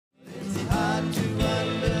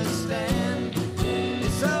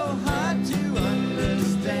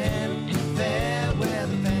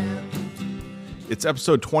It's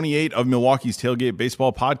episode 28 of Milwaukee's Tailgate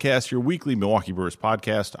Baseball Podcast, your weekly Milwaukee Brewers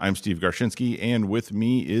podcast. I'm Steve Garshinsky, and with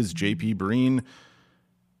me is JP Breen.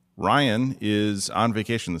 Ryan is on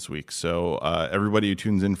vacation this week, so everybody who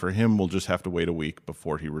tunes in for him will just have to wait a week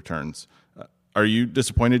before he returns. Are you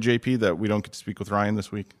disappointed, JP, that we don't get to speak with Ryan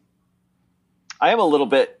this week? I am a little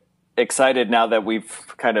bit excited now that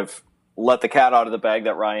we've kind of let the cat out of the bag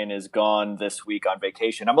that Ryan is gone this week on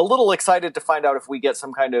vacation. I'm a little excited to find out if we get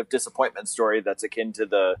some kind of disappointment story that's akin to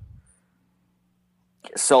the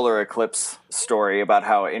solar eclipse story about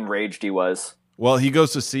how enraged he was. Well, he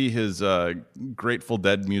goes to see his Grateful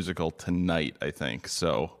Dead musical tonight, I think.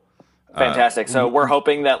 So fantastic. So we're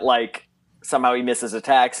hoping that somehow he misses a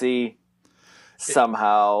taxi.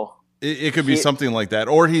 Somehow it could be something like that,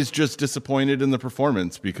 or he's just disappointed in the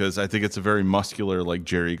performance because I think it's a very muscular like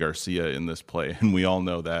Jerry Garcia in this play, and we all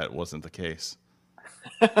know that wasn't the case.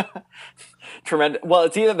 Tremendous. Well,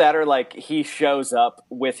 it's either that or he shows up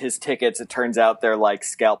with his tickets. It turns out they're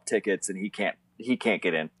scalp tickets, and he can't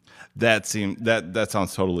get in. That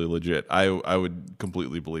sounds totally legit. I would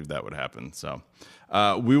completely believe that would happen. So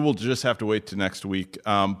we will just have to wait to next week.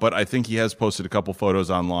 But I think he has posted a couple photos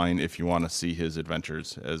online if you want to see his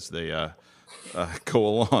adventures as they go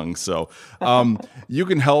along. So you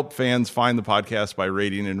can help fans find the podcast by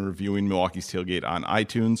rating and reviewing Milwaukee's Tailgate on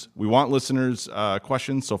iTunes. We want listeners'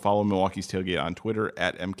 questions, so follow Milwaukee's Tailgate on Twitter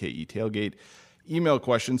at MKE Tailgate. Email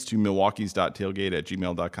questions to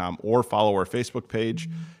milwaukees.tailgate@gmail.com or follow our Facebook page.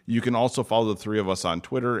 You can also follow the three of us on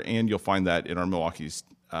Twitter, and you'll find that in our Milwaukee's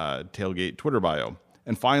Tailgate Twitter bio.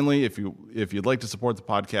 And finally, if you'd like to support the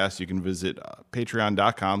podcast, you can visit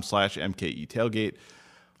patreon.com/MKE Tailgate.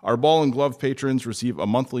 Our ball and glove patrons receive a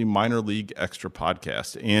monthly minor league extra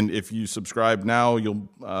podcast. And if you subscribe now, you'll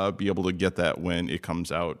be able to get that when it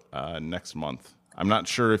comes out next month. I'm not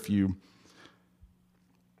sure exactly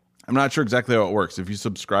how it works. If you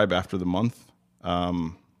subscribe after the month,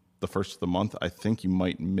 the first of the month, I think you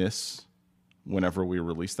might miss whenever we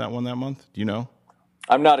release that one that month. Do you know?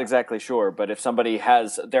 I'm not exactly sure, but if somebody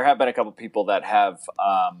there have been a couple people that have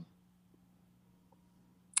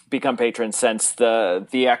become patrons since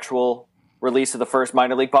the actual release of the first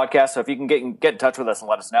minor league podcast. So if you can get in touch with us and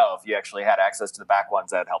let us know if you actually had access to the back ones,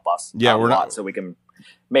 that'd help us. Yeah, we're not, so we can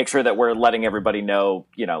make sure that we're letting everybody know,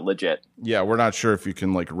 legit. Yeah, we're not sure if you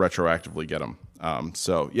can retroactively get them.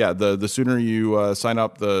 So yeah, the sooner you sign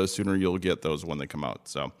up, the sooner you'll get those when they come out.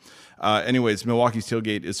 So anyways, Milwaukee's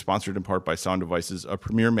Tailgate is sponsored in part by Sound Devices, a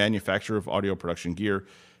premier manufacturer of audio production gear,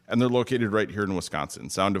 and they're located right here in Wisconsin.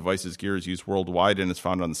 Sound Devices gear is used worldwide and is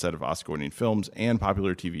found on the set of Oscar-winning films and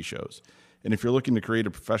popular TV shows. And if you're looking to create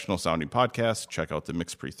a professional sounding podcast, check out the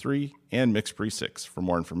MixPre 3 and MixPre 6. For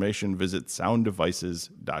more information, visit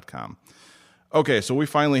sounddevices.com. Okay, so we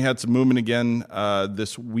finally had some movement again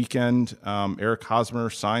this weekend. Eric Hosmer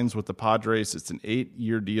signs with the Padres. It's an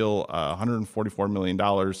 8-year deal, $144 million,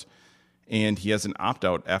 and he has an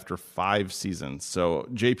opt-out after 5 seasons. So,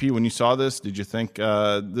 JP, when you saw this, did you think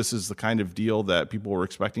this is the kind of deal that people were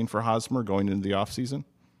expecting for Hosmer going into the offseason?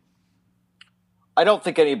 I don't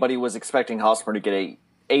think anybody was expecting Hosmer to get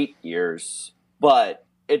 8 years, but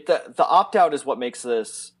the opt-out is what makes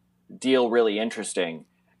this deal really interesting.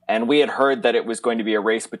 And we had heard that it was going to be a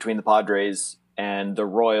race between the Padres and the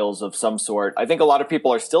Royals of some sort. I think a lot of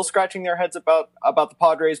people are still scratching their heads about the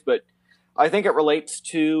Padres, but I think it relates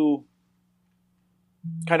to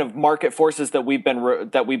kind of market forces that we've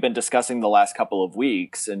been discussing the last couple of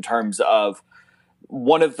weeks in terms of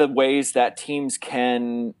one of the ways that teams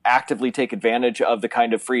can actively take advantage of the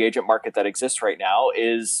kind of free agent market that exists right now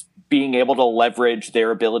is being able to leverage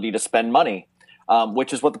their ability to spend money,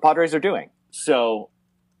 which is what the Padres are doing. So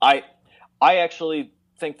I actually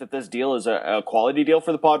think that this deal is a quality deal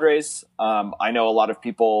for the Padres. I know a lot of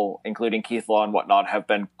people, including Keith Law and whatnot, have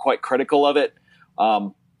been quite critical of it.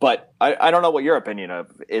 But I don't know what your opinion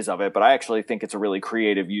is of it, but I actually think it's a really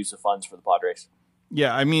creative use of funds for the Padres.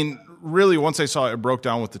 Yeah, I mean, really, once I saw it broke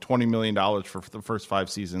down with the $20 million for the first 5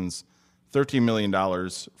 seasons, $13 million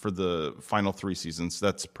for the final 3 seasons,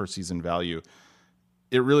 that's per season value.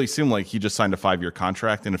 It really seemed like he just signed a 5-year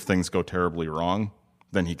contract, and if things go terribly wrong,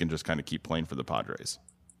 then he can just kind of keep playing for the Padres.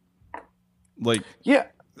 Yeah.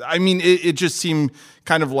 I mean, it just seemed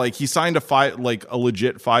kind of like he signed a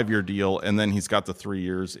legit 5-year deal, and then he's got the 3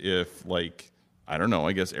 years if, I don't know,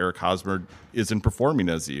 I guess Eric Hosmer isn't performing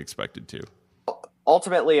as he expected to.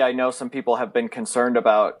 Ultimately, I know some people have been concerned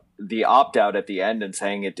about the opt-out at the end and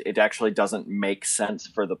saying it actually doesn't make sense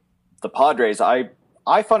for the Padres. I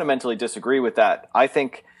fundamentally disagree with that. I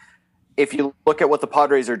think if you look at what the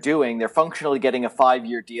Padres are doing, they're functionally getting a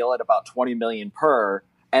 5-year deal at about $20 million per.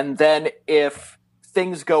 And then if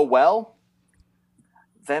things go well,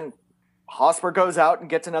 then Hosmer goes out and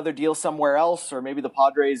gets another deal somewhere else, or maybe the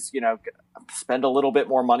Padres, spend a little bit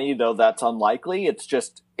more money, though that's unlikely.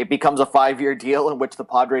 It becomes a 5-year deal in which the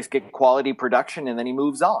Padres get quality production and then he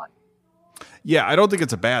moves on. Yeah, I don't think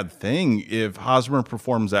it's a bad thing if Hosmer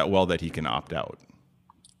performs that well that he can opt out.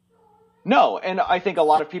 No, and I think a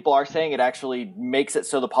lot of people are saying it actually makes it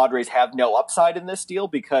so the Padres have no upside in this deal,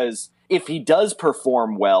 because if he does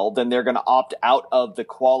perform well, then they're going to opt out of the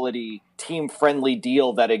quality team-friendly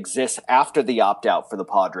deal that exists after the opt-out for the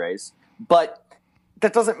Padres. But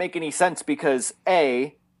that doesn't make any sense because,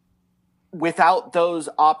 A, without those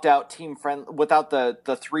opt-out without the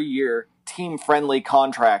 3-year team-friendly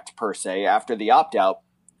contract per se after the opt-out,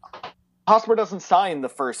 Hosmer doesn't sign the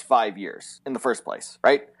first 5 years in the first place,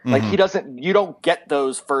 right? Mm-hmm. Like you don't get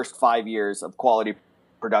those first 5 years of quality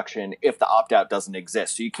production if the opt-out doesn't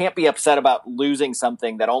exist. So you can't be upset about losing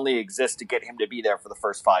something that only exists to get him to be there for the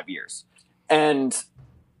first 5 years. And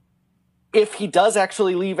if he does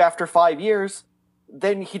actually leave after 5 years,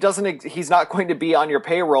 then he's not going to be on your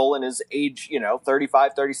payroll in his age,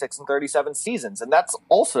 35, 36, and 37 seasons. And that's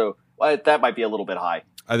also, that might be a little bit high.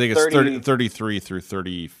 I think it's 33 through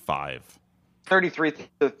 35. 33.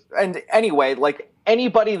 And anyway, like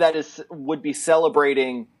anybody that would be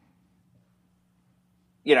celebrating,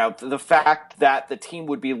 the fact that the team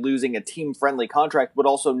would be losing a team-friendly contract would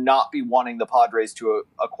also not be wanting the Padres to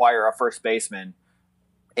acquire a first baseman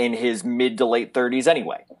in his mid to late 30s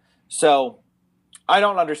anyway. So I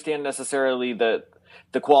don't understand necessarily the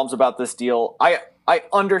qualms about this deal. I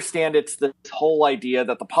understand it's this whole idea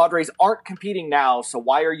that the Padres aren't competing now, so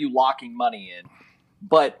why are you locking money in?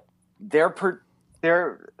 But they're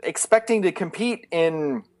expecting to compete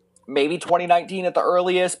in maybe 2019 at the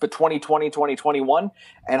earliest, but 2020, 2021,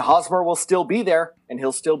 and Hosmer will still be there, and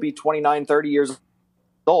he'll still be 29, 30 years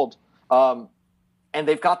old. And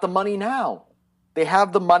they've got the money now. They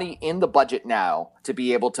have the money in the budget now to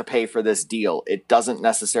be able to pay for this deal. It doesn't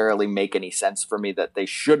necessarily make any sense for me that they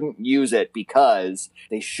shouldn't use it, because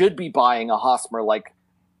they should be buying a Hosmer-like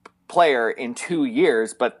player in 2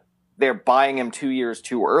 years, but they're buying him 2 years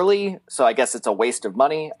too early. So I guess it's a waste of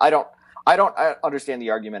money. I don't understand the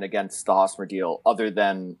argument against the Hosmer deal other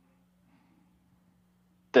than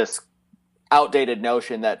this outdated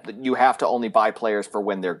notion that you have to only buy players for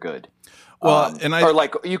when they're good. Well,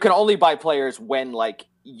 you can only buy players when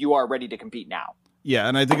you are ready to compete now. Yeah,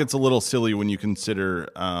 and I think it's a little silly when you consider,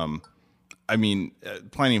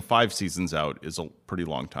 planning 5 seasons out is a pretty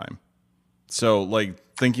long time. So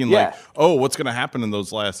thinking what's going to happen in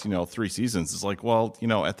those last 3 seasons is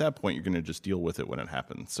at that point you're going to just deal with it when it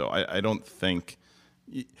happens. So I don't think,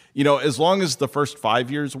 as long as the first 5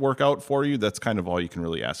 years work out for you, that's kind of all you can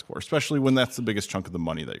really ask for, especially when that's the biggest chunk of the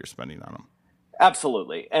money that you're spending on them.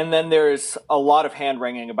 Absolutely. And then there's a lot of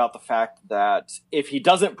hand-wringing about the fact that if he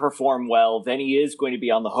doesn't perform well, then he is going to be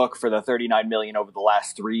on the hook for the $39 million over the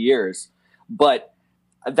last 3 years. But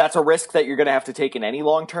that's a risk that you're going to have to take in any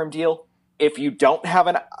long-term deal. If you don't have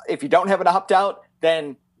an opt-out,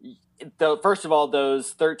 then first of all,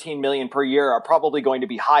 those $13 million per year are probably going to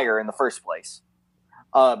be higher in the first place.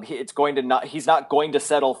 He's not going to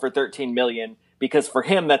settle for $13 million, because for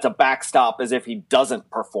him, that's a backstop as if he doesn't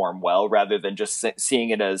perform well, rather than just seeing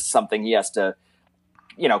it as something he has to,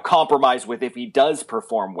 compromise with if he does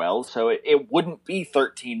perform well. So it wouldn't be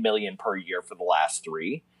 $13 million per year for the last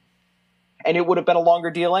 3, and it would have been a longer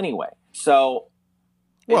deal anyway. So,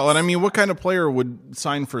 what kind of player would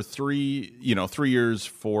sign for 3 years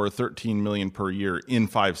for $13 million per year in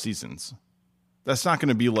 5 seasons? That's not going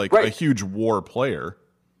to be a huge WAR player.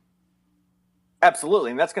 Absolutely,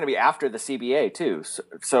 and that's going to be after the CBA too.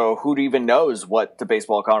 So who even knows what the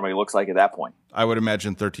baseball economy looks like at that point? I would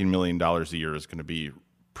imagine $13 million a year is going to be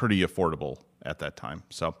pretty affordable at that time.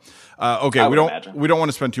 So, okay, we don't want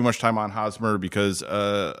to spend too much time on Hosmer, because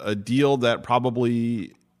a deal that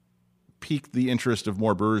probably piqued the interest of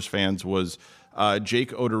more Brewers fans was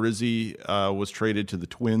Jake Odorizzi was traded to the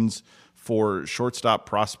Twins for shortstop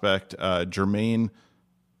prospect Jermaine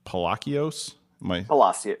Palacios.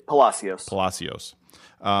 Palacios.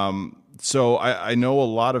 So I know a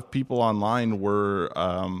lot of people online were,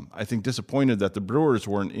 I think, disappointed that the Brewers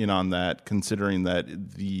weren't in on that, considering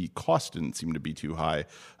that the cost didn't seem to be too high.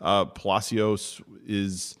 Palacios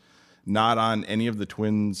is not on any of the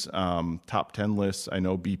Twins' top 10 lists. I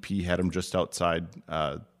know BP had him just outside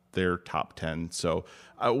their top 10. So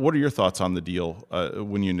what are your thoughts on the deal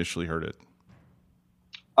when you initially heard it?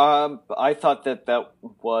 I thought that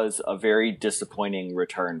was a very disappointing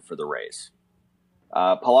return for the Rays.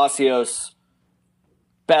 Palacios,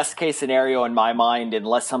 best case scenario in my mind,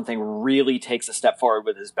 unless something really takes a step forward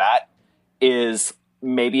with his bat, is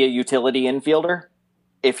maybe a utility infielder.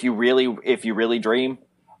 if you really dream.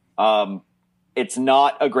 It's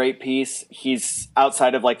not a great piece. He's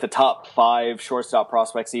outside of like the top 5 shortstop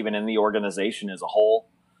prospects, even in the organization as a whole.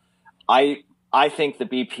 I think the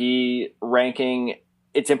BP ranking,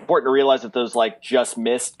 it's important to realize that those like just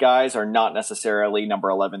missed guys are not necessarily number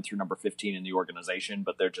 11 through number 15 in the organization,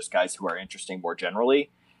 but they're just guys who are interesting more generally.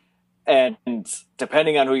 And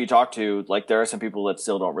depending on who you talk to, like there are some people that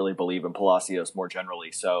still don't really believe in Palacios more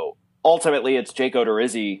generally. So ultimately it's Jake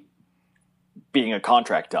Odorizzi being a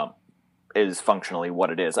contract dump is functionally what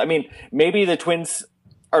it is. I mean, maybe the Twins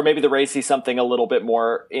or maybe the Rays see something a little bit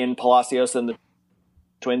more in Palacios than the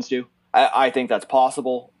Twins do. I think that's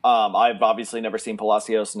possible. I've obviously never seen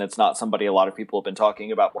Palacios, and it's not somebody a lot of people have been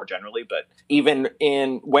talking about more generally. But even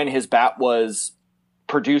when his bat was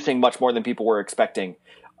producing much more than people were expecting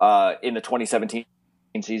in the 2017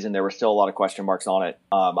 season, there were still a lot of question marks on it.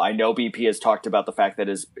 I know BP has talked about the fact that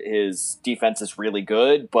his defense is really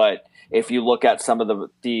good, but if you look at some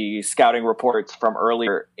of the scouting reports from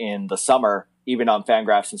earlier in the summer, even on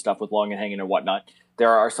Fangraphs and stuff with Long and Hanging and whatnot,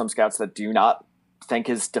 there are some scouts that do not think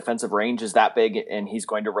his defensive range is that big, and he's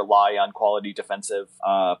going to rely on quality defensive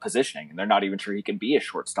positioning, and they're not even sure he can be a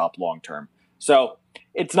shortstop long term. So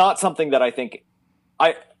it's not something that I think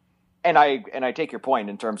I take your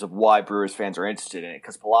point in terms of why Brewers fans are interested in it,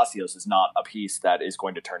 because Palacios is not a piece that is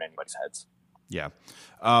going to turn anybody's heads. Yeah.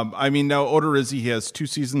 I mean, now Odorizzi, he has 2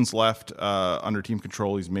 seasons left under team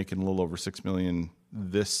control. He's making a little over $6 million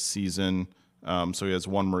this season. So he has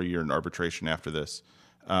 1 more year in arbitration after this.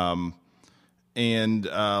 And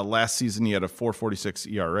last season he had a 4.46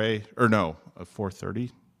 ERA, or no, a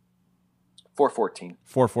 4.30? 4.14.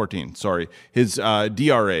 4.14, sorry. His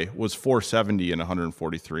DRA was 4.70 in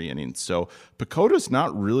 143 innings. So Pacoda's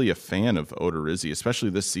not really a fan of Odorizzi, especially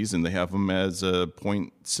this season. They have him as a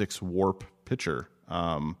 .6 WARP pitcher.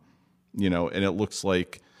 And it looks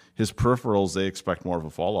like his peripherals, they expect more of a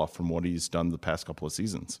fall off from what he's done the past couple of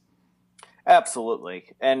seasons.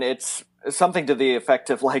 Absolutely. And it's something to the effect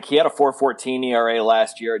of like he had a 4.14 ERA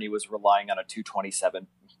last year and he was relying on a 2.27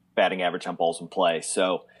 batting average on balls in play.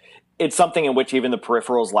 So it's something in which even the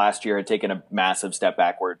peripherals last year had taken a massive step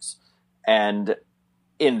backwards. And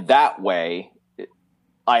in that way,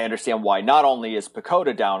 I understand why not only is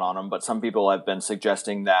Pacoda down on him, but some people have been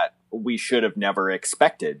suggesting that we should have never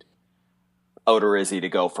expected Odorizzi to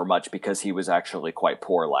go for much because he was actually quite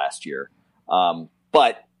poor last year.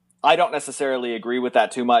 But I don't necessarily agree with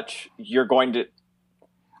that too much.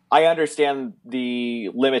 I understand the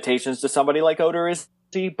limitations to somebody like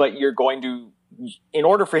Odorizzi, but in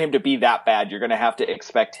order for him to be that bad, you're going to have to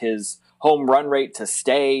expect his home run rate to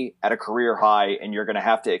stay at a career high, and you're going to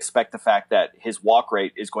have to expect the fact that his walk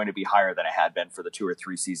rate is going to be higher than it had been for the 2 or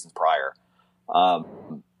 3 seasons prior.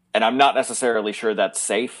 And I'm not necessarily sure that's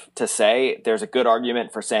safe to say. There's a good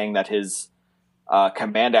argument for saying that his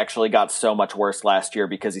command actually got so much worse last year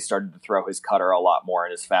because he started to throw his cutter a lot more,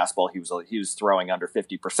 and his fastball he was throwing under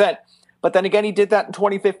 50%. But then again, he did that in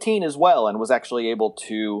 2015 as well and was actually able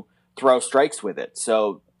to throw strikes with it.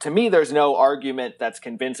 So to me, there's no argument that's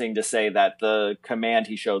convincing to say that the command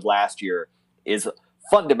he showed last year is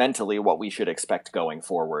fundamentally what we should expect going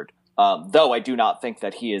forward. Though I do not think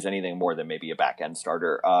that he is anything more than maybe a back-end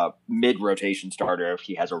starter, mid-rotation starter if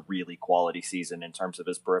he has a really quality season in terms of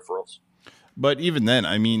his peripherals. But even then,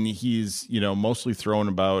 I mean, he's, mostly thrown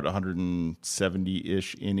about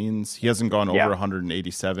 170-ish innings. He hasn't gone over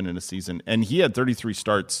 187 in a season. And he had 33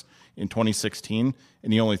 starts in 2016,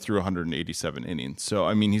 and he only threw 187 innings. So,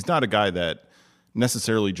 I mean, he's not a guy that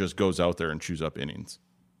necessarily just goes out there and chews up innings.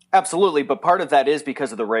 Absolutely, but part of that is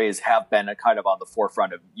because of the Rays have been kind of on the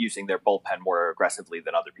forefront of using their bullpen more aggressively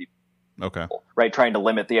than other people. Okay. Right, trying to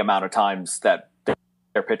limit the amount of times that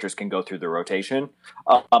their pitchers can go through the rotation.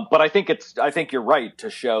 But I think you're right to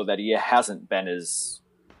show that he hasn't been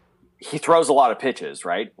he throws a lot of pitches,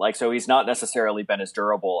 right? Like, so he's not necessarily been as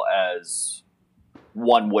durable as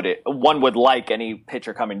one would like any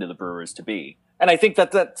pitcher coming to the Brewers to be. And I think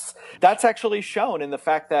that's actually shown in the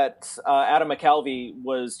fact that Adam McCalvy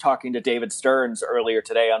was talking to David Stearns earlier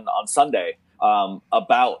today on Sunday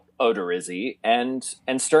about Odorizzi, and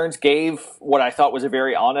Stearns gave what I thought was a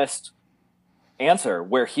very honest answer,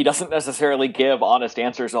 where he doesn't necessarily give honest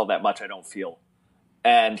answers all that much, I don't feel.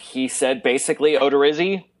 And he said basically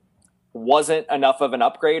Odorizzi wasn't enough of an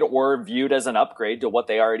upgrade or viewed as an upgrade to what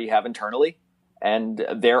they already have internally. And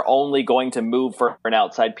they're only going to move for an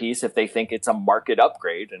outside piece if they think it's a market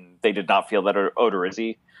upgrade. And they did not feel that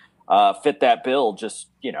Odorizzi fit that bill, just,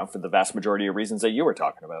 for the vast majority of reasons that you were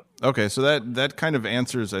talking about. Okay, so that kind of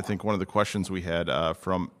answers, I think, one of the questions we had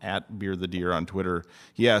from @BeerTheDeer on Twitter.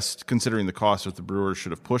 He asked, considering the cost, if the Brewers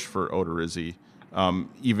should have pushed for Odorizzi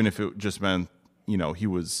even if it just meant, he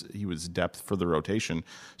was depth for the rotation.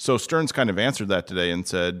 So Stearns kind of answered that today and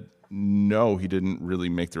said, no, he didn't really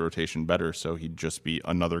make the rotation better, so he'd just be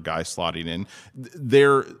another guy slotting in.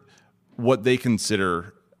 They're what they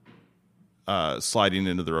consider sliding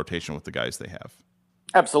into the rotation with the guys they have.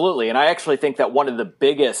 Absolutely, and I actually think that one of the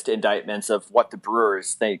biggest indictments of what the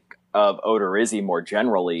Brewers think of Odorizzi more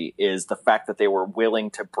generally is the fact that they were willing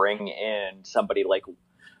to bring in somebody like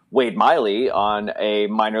Wade Miley on a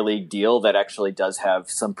minor league deal that actually does have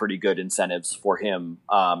some pretty good incentives for him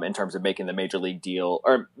in terms of making the major league deal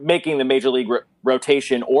or making the major league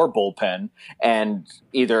rotation or bullpen, and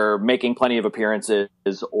either making plenty of appearances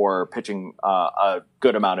or pitching a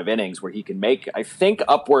good amount of innings where he can make, I think,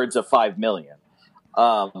 upwards of $5 million.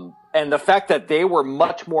 And the fact that they were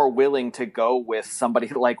much more willing to go with somebody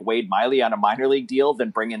like Wade Miley on a minor league deal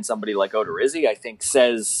than bring in somebody like Odorizzi, I think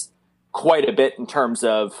says quite a bit in terms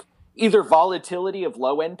of either volatility of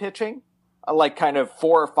low end pitching, like kind of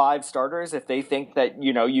 4 or 5 starters. If they think that,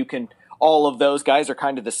 you can, all of those guys are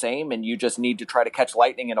kind of the same and you just need to try to catch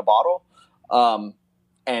lightning in a bottle.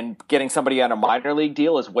 And getting somebody on a minor league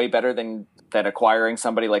deal is way better than acquiring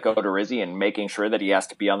somebody like Odorizzi and making sure that he has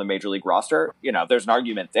to be on the major league roster. There's an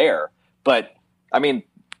argument there, but I mean,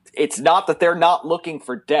 it's not that they're not looking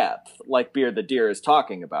for depth like Beard the Deer is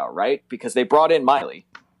talking about, right? Because they brought in Miley.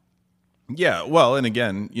 Yeah, well, and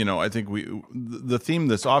again, I think the theme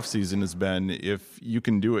this offseason has been, if you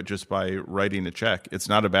can do it just by writing a check, it's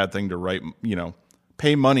not a bad thing to write,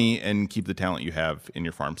 pay money and keep the talent you have in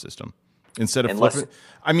your farm system. Instead of flipping.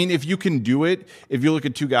 I mean, if you can do it, if you look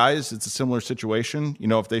at 2 guys, it's a similar situation.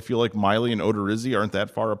 If they feel like Miley and Odorizzi aren't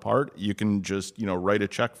that far apart, you can just, write a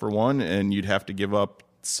check for one and you'd have to give up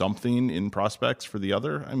something in prospects for the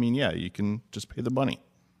other. I mean, yeah, you can just pay the money.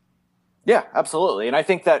 Yeah, absolutely. And I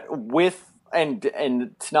think that and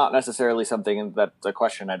it's not necessarily something that's a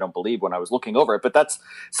question I don't believe when I was looking over it, but that's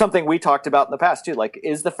something we talked about in the past too. Like,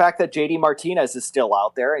 is the fact that JD Martinez is still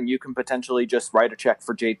out there and you can potentially just write a check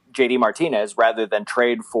for JD Martinez rather than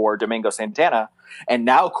trade for Domingo Santana. And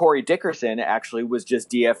now Corey Dickerson actually was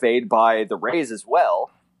just DFA'd by the Rays as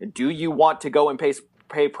well. Do you want to go and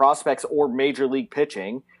pay prospects or major league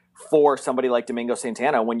pitching for somebody like Domingo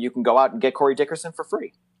Santana when you can go out and get Corey Dickerson for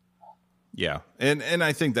free? Yeah, and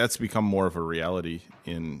I think that's become more of a reality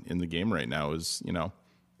in the game right now. Is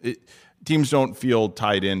teams don't feel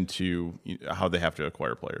tied into how they have to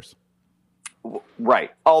acquire players.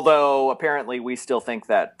 Right. Although apparently we still think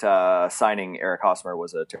that signing Eric Hosmer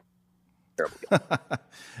was a terrible deal.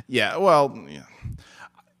 Yeah. Well. Yeah.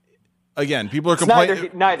 Again, people are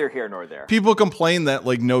complaining. Neither here nor there. People complain that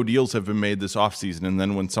no deals have been made this offseason, and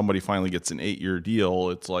then when somebody finally gets an 8-year deal,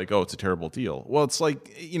 it's like, oh, it's a terrible deal. Well, it's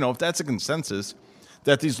like, if that's a consensus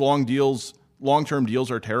that these long-term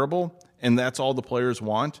deals are terrible, and that's all the players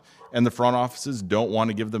want, and the front offices don't want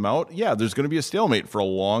to give them out, yeah, there's going to be a stalemate for a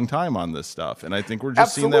long time on this stuff, and I think we're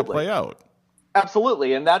just seeing that play out.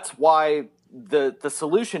 Absolutely, and that's why the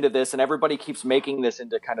solution to this, and everybody keeps making this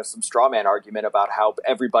into kind of some straw man argument about how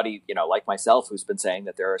everybody, like myself, who's been saying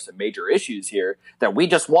that there are some major issues here, that we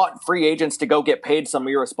just want free agents to go get paid some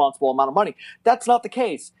irresponsible amount of money. That's not the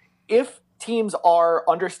case. If teams are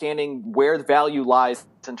understanding where the value lies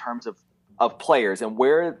in terms of players and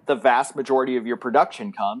where the vast majority of your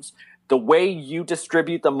production comes, the way you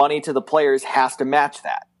distribute the money to the players has to match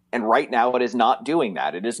that. And right now it is not doing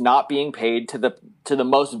that. It is not being paid to the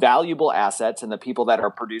most valuable assets and the people that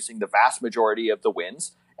are producing the vast majority of the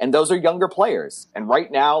wins. And those are younger players. And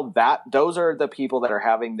right now those are the people that are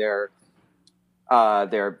having their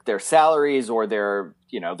salaries or their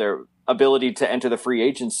ability to enter the free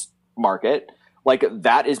agents market. Like,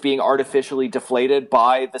 that is being artificially deflated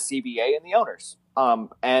by the CBA and the owners.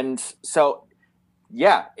 And so,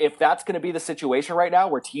 yeah, if that's going to be the situation right now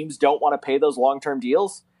where teams don't want to pay those long-term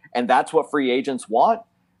deals, and that's what free agents want,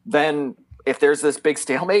 then if there's this big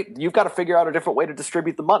stalemate, you've got to figure out a different way to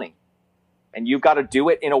distribute the money. And you've got to do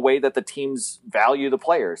it in a way that the teams value the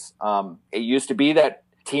players. It used to be that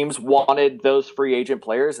teams wanted those free agent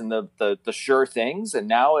players and the sure things, and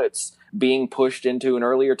now it's being pushed into an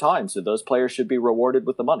earlier time. So those players should be rewarded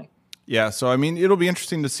with the money. Yeah, so I mean, it'll be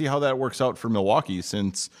interesting to see how that works out for Milwaukee,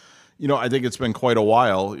 since I think it's been quite a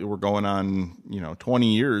while. We're going on,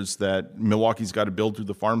 20 years that Milwaukee's got to build through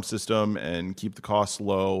the farm system and keep the costs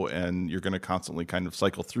low, and you're going to constantly kind of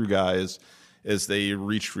cycle through guys as they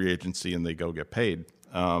reach free agency and they go get paid.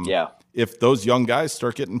 If those young guys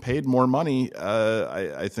start getting paid more money,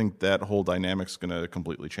 I think that whole dynamic's going to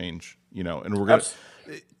completely change. And we're going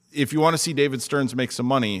to, if you want to see David Stearns make some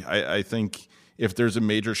money, I think if there's a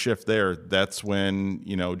major shift there, that's when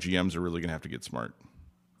GMs are really going to have to get smart.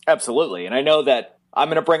 Absolutely. And I know that I'm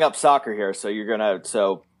going to bring up soccer here,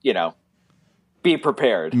 so be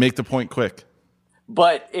prepared. Make the point quick.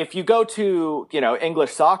 But if you go to,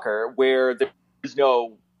 English soccer, where there's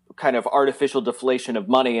no kind of artificial deflation of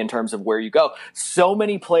money in terms of where you go, so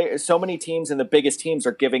many teams and the biggest teams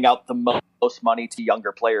are giving out the most money to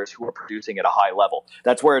younger players who are producing at a high level.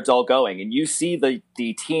 That's where it's all going. And you see the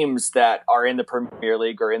teams that are in the Premier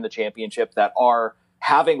League or in the Championship that are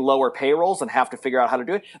having lower payrolls and have to figure out how to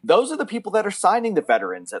do it. Those are the people that are signing the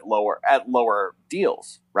veterans at lower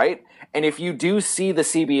deals, right? And if you do see the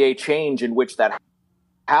CBA change in which that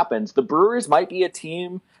happens, the Brewers might be a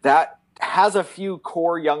team that has a few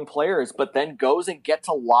core young players, but then goes and gets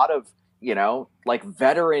a lot of, like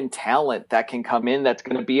veteran talent that can come in that's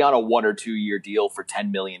going to be on a 1 or 2 year deal for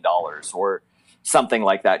 $10 million or something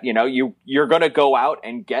like that. You're going to go out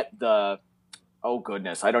and get the, oh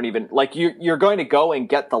goodness, I don't even like you're going to go and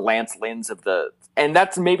get the Lance Lynns and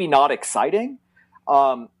that's maybe not exciting.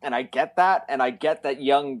 And I get that. And I get that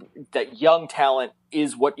young talent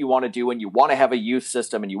is what you want to do. And you want to have a youth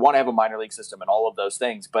system and you want to have a minor league system and all of those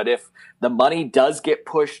things. But if the money does get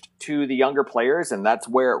pushed to the younger players, and that's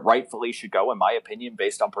where it rightfully should go, in my opinion,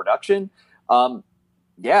 based on production,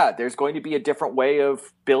 there's going to be a different way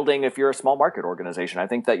of building if you're a small market organization. I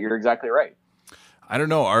think that you're exactly right. I don't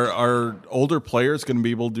know. Are older players going to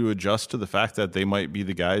be able to adjust to the fact that they might be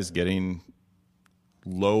the guys getting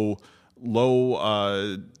low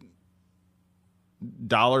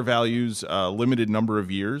dollar values, limited number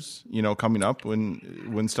of years, coming up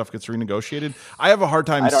when stuff gets renegotiated? I have a hard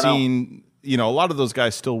time seeing, a lot of those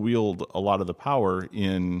guys still wield a lot of the power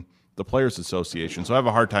in the Players Association. So I have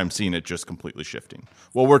a hard time seeing it just completely shifting.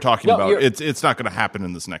 What we're talking about, it's not going to happen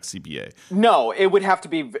in this next CBA. No, it would have to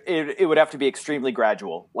be extremely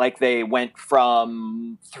gradual. Like they went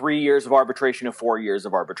from 3 years of arbitration to 4 years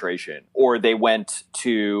of arbitration, or they went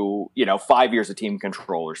to 5 years of team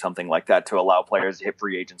control or something like that to allow players to hit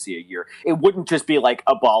free agency a year. It wouldn't just be like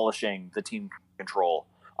abolishing the team control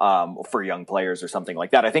for young players or something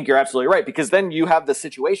like that. I think you're absolutely right, because then you have the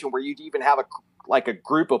situation where you'd even have a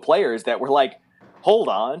group of players that were like, hold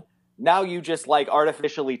on, now you just like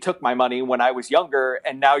artificially took my money when I was younger,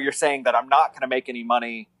 and now you're saying that I'm not going to make any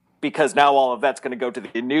money because now all of that's going to go to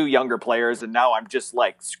the new younger players, and now I'm just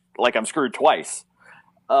like I'm screwed twice.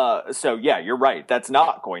 So yeah, you're right. That's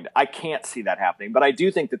not going to. I can't see that happening, but I do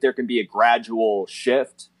think that there can be a gradual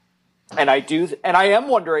shift, and I am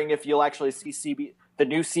wondering if you'll actually see the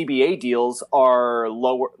new CBA deals are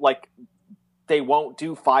lower, like they won't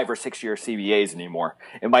do 5 or 6 year CBAs anymore.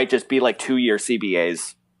 It might just be like 2 year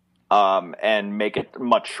CBAs, and make it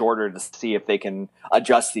much shorter to see if they can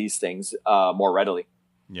adjust these things more readily.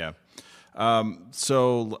 Yeah.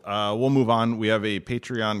 So we'll move on. We have a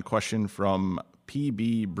Patreon question from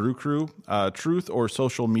PB Brew Crew. Truth or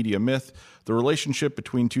social media myth? The relationship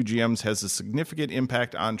between two GMs has a significant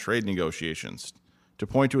impact on trade negotiations. To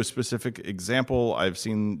point to a specific example, I've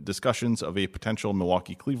seen discussions of a potential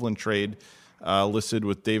Milwaukee-Cleveland trade listed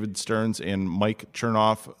with David Stearns and Mike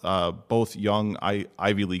Chernoff, both young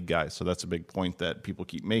Ivy League guys. So that's a big point that people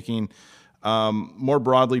keep making. More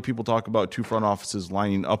broadly, people talk about two front offices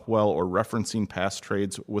lining up well or referencing past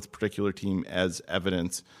trades with a particular team as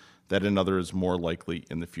evidence that another is more likely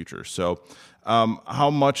in the future. So how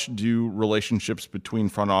much do relationships between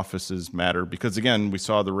front offices matter? Because, again, we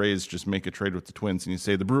saw the Rays just make a trade with the Twins, and you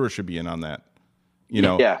say the Brewers should be in on that.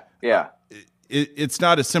 Yeah. It's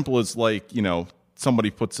not as simple as like, somebody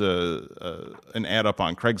puts an ad up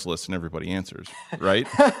on Craigslist and everybody answers, right?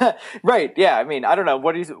 Right. Yeah. I mean, I don't know.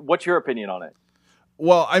 What's your opinion on it?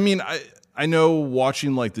 Well, I mean, I know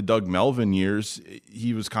watching like the Doug Melvin years,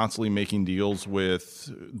 he was constantly making deals with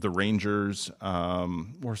the Rangers,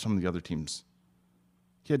 or some of the other teams.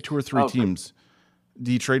 He had 2 or 3 teams.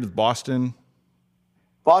 Did he trade with Boston?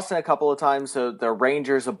 Boston a couple of times, so the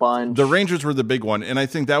Rangers a bunch. The Rangers were the big one, and I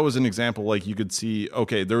think that was an example, like you could see,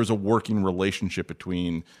 okay, there was a working relationship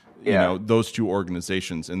between those two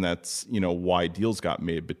organizations, and that's why deals got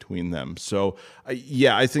made between them. So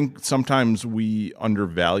I think sometimes we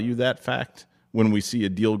undervalue that fact when we see a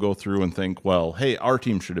deal go through and think, well, hey, our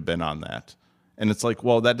team should have been on that, and it's like,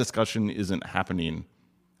 well, that discussion isn't happening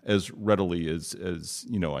as readily as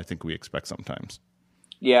I think we expect sometimes.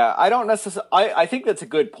 Yeah, I don't necessarily. I think that's a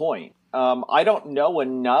good point. I don't know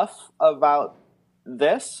enough about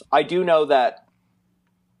this. I do know that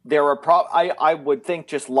there are. I would think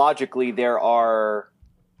just logically there are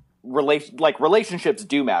relationships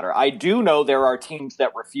do matter. I do know there are teams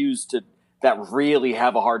that that really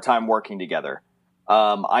have a hard time working together.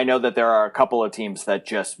 I know that there are a couple of teams that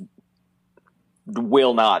just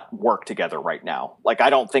will not work together right now. Like,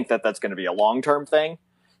 I don't think that that's going to be a long-term thing.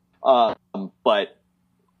 But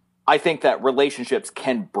I think that relationships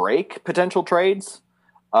can break potential trades.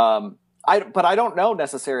 But I don't know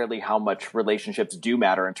necessarily how much relationships do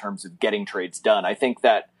matter in terms of getting trades done. I think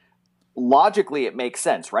that logically it makes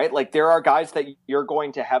sense, right? Like there are guys that you're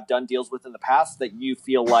going to have done deals with in the past that you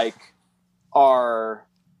feel like are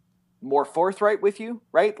more forthright with you,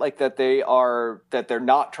 right? Like that they're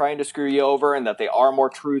not trying to screw you over, and that they are more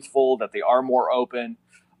truthful, that they are more open.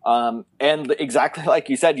 And exactly like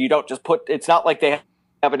you said, you don't just it's not like they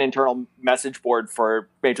have an internal message board for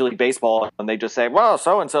Major League Baseball and they just say, well,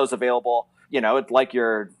 so-and-so is available. You know, it's like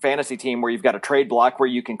your fantasy team where you've got a trade block where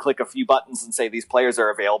you can click a few buttons and say these players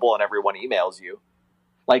are available and everyone emails you.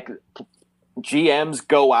 Like GMs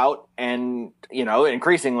go out and, you know,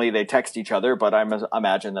 increasingly they text each other, but I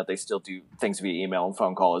imagine that they still do things via email and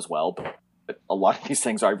phone call as well. But a lot of these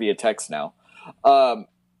things are via text now. And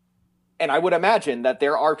I would imagine that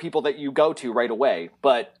there are people that you go to right away,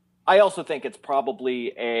 but I also think it's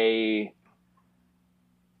probably a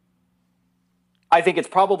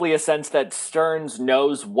sense that Stearns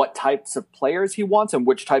knows what types of players he wants and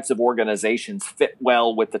which types of organizations fit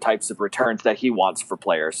well with the types of returns that he wants for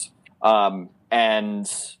players.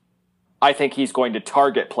 And I think he's going to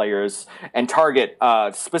target players and target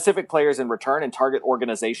specific players in return and target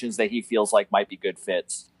organizations that he feels like might be good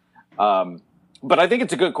fits. But I think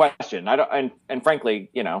it's a good question. And frankly,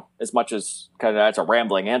 you know, as much as kind of that's a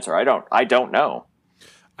rambling answer, I don't know.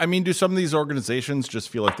 I mean, do some of these organizations just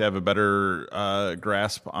feel like they have a better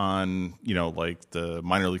grasp on, you know, like the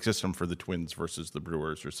minor league system for the Twins versus the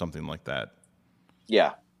Brewers or something like that?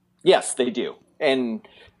 Yeah. Yes, they do. And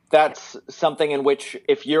that's something in which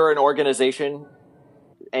if you're an organization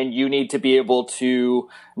and you need to be able to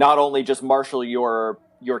not only just marshal your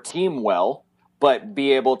team well, but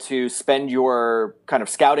be able to spend your kind of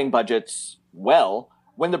scouting budgets well.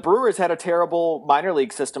 When the Brewers had a terrible minor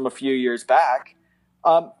league system a few years back,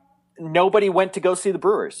 nobody went to go see the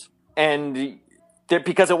Brewers. And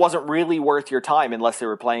because it wasn't really worth your time unless they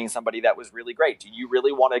were playing somebody that was really great. Do you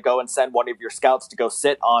really want to go and send one of your scouts to go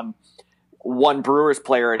sit on one Brewers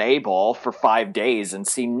player at A-ball for 5 days and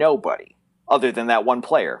see nobody other than that one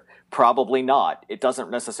player? Probably not. It doesn't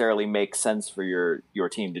necessarily make sense for your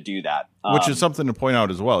team to do that. Which is something to point out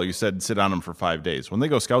as well. You said sit on them for 5 days. When they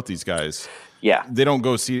go scout these guys, yeah, they don't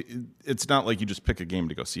go see. It's not like you just pick a game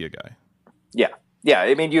to go see a guy. Yeah. Yeah.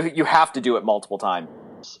 I mean, you have to do it multiple times.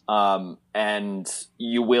 And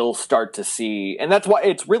you will start to see, and that's why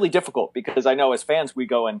it's really difficult, because I know as fans, we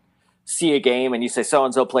go and see a game and you say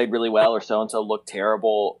so-and-so played really well or so-and-so looked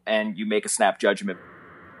terrible, and you make a snap judgment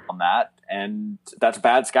on that, and that's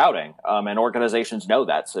bad scouting. And organizations know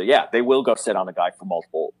that. So yeah, they will go sit on a guy for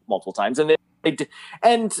multiple times, and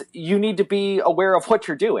and you need to be aware of what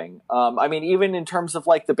you're doing. I mean, even in terms of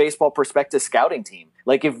like the Baseball Prospectus scouting team,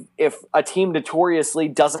 like if a team notoriously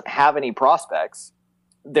doesn't have any prospects,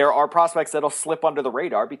 there are prospects that'll slip under the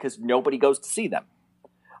radar because nobody goes to see them.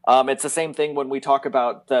 It's the same thing when we talk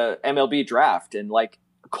about the MLB draft, and like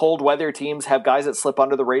cold weather teams have guys that slip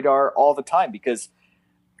under the radar all the time because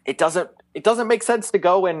it doesn't make sense to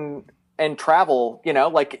go and travel, you know,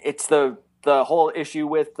 like it's the whole issue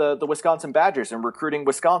with the Wisconsin Badgers and recruiting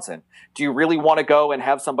Wisconsin. Do you really want to go and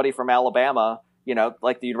have somebody from Alabama, you know,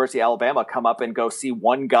 like the University of Alabama, come up and go see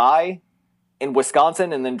one guy in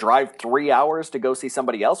Wisconsin and then drive 3 hours to go see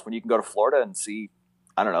somebody else when you can go to Florida and see,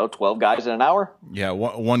 I don't know, 12 guys in an hour? Yeah,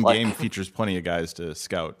 one game features plenty of guys to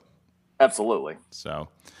scout. Absolutely. So,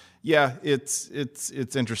 yeah, it's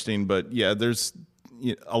interesting, but yeah, there's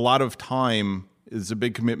a lot of time is a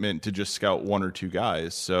big commitment to just scout one or two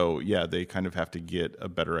guys. So yeah, they kind of have to get a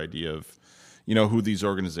better idea of, you know, who these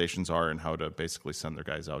organizations are and how to basically send their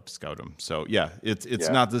guys out to scout them. So yeah, it's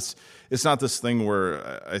not this thing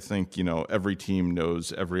where I think, you know, every team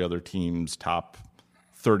knows every other team's top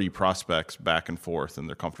 30 prospects back and forth and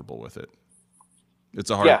they're comfortable with it. It's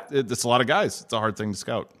a lot of guys. It's a hard thing to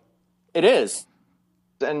scout. It is.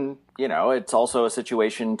 And, you know, it's also a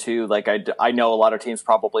situation too, like I know a lot of teams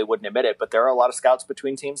probably wouldn't admit it, but there are a lot of scouts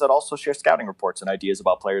between teams that also share scouting reports and ideas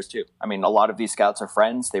about players too. I mean, a lot of these scouts are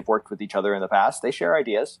friends. They've worked with each other in the past. They share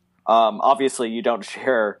ideas. Obviously, you don't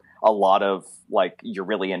share a lot of like your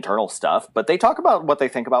really internal stuff, but they talk about what they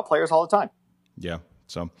think about players all the time. Yeah.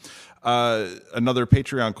 So another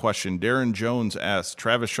Patreon question. Darren Jones asks,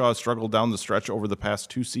 Travis Shaw struggled down the stretch over the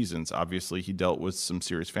past 2 seasons. Obviously, he dealt with some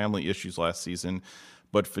serious family issues last season,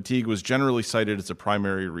 but fatigue was generally cited as a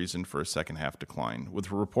primary reason for a second-half decline.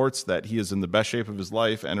 With reports that he is in the best shape of his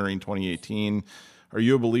life entering 2018, are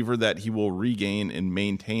you a believer that he will regain and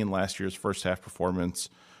maintain last year's first-half performance,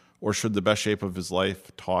 or should the best shape of his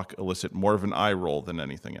life talk elicit more of an eye roll than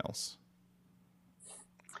anything else?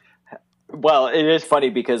 Well, it is funny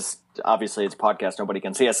because obviously it's a podcast; nobody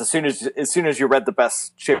can see us. As soon as you read the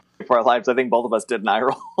best shape of our lives, I think both of us did an eye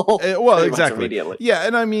roll. Well, exactly. Immediately. Yeah,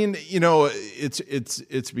 and I mean,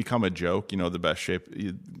 it's become a joke. The best shape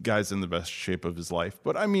guys in the best shape of his life.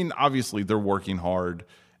 But I mean, obviously they're working hard,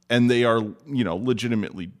 and they are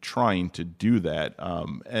legitimately trying to do that.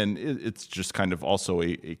 And it's just kind of also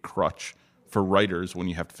a crutch for writers when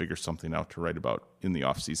you have to figure something out to write about in the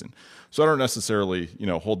off season. So I don't necessarily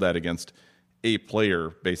hold that against a player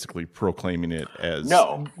basically proclaiming it as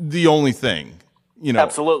the only thing.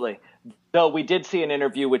 Absolutely. Though we did see an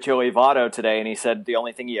interview with Joey Votto today, and he said the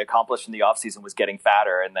only thing he accomplished in the offseason was getting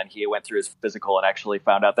fatter, and then he went through his physical and actually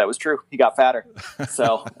found out that was true. He got fatter.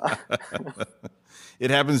 So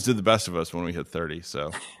it happens to the best of us when we hit 30,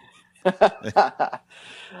 so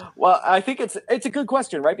well, I think it's a good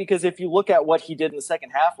question, right? Because if you look at what he did in the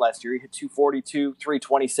second half last year, he hit 242,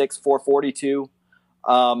 326, 442.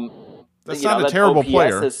 That's not a terrible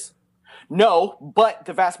player. No, but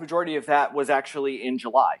the vast majority of that was actually in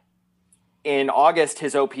July. In August,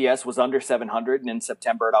 his OPS was under 700, and in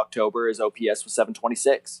September and October, his OPS was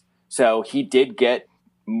 726. So he did get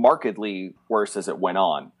markedly worse as it went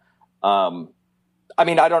on. I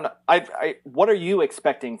mean, I don't know. What are you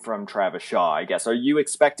expecting from Travis Shaw, I guess? Are you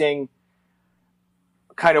expecting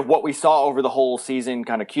kind of what we saw over the whole season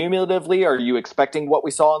kind of cumulatively? Or are you expecting what we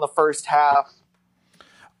saw in the first half?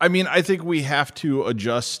 I mean, I think we have to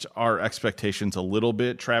adjust our expectations a little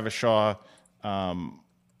bit. Travis Shaw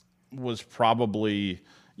was probably,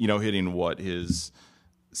 hitting his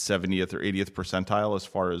 70th or 80th percentile as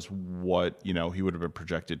far as what, he would have been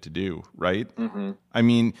projected to do, right? Mm-hmm. I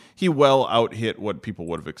mean, he well out-hit what people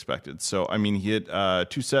would have expected. So, I mean, he hit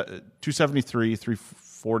 273,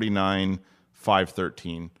 349,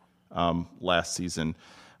 513 last season.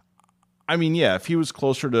 I mean, yeah, if he was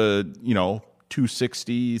closer to,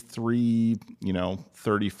 263,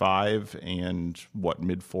 35 and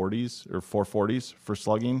mid-40s or 440s for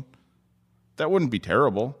slugging, that wouldn't be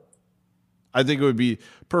terrible. I think it would be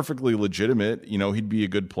perfectly legitimate. He'd be a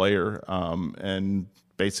good player and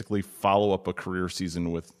basically follow up a career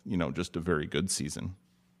season with, just a very good season.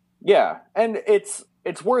 Yeah, and it's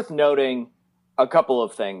worth noting a couple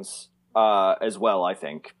of things as well, I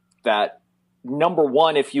think. That, number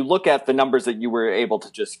one, if you look at the numbers that you were able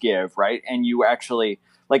to just give, right, and you actually,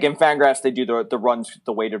 like in Fangraphs, they do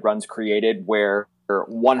the weighted runs created, where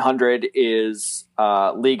 100 is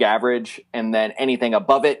league average, and then anything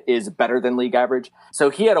above it is better than league average. So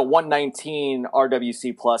he had a 119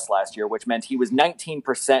 RWC plus last year, which meant he was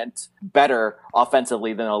 19% better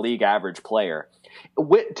offensively than a league average player.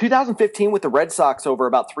 With 2015 with the Red Sox, over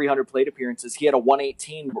about 300 plate appearances, he had a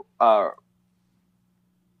 118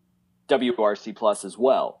 WRC plus as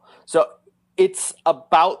well. So it's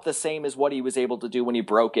about the same as what he was able to do when he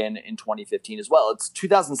broke in 2015 as well. It's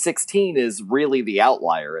 2016 is really the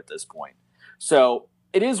outlier at this point. So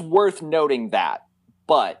it is worth noting that.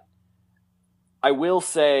 But I will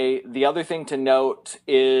say the other thing to note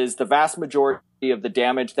is the vast majority of the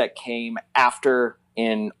damage that came after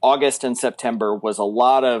in August and September was a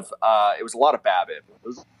lot of BABIP. It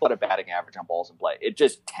was a lot of batting average on balls in play. It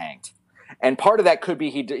just tanked. And part of that could be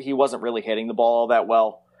he wasn't really hitting the ball all that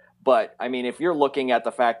well. But, I mean, if you're looking at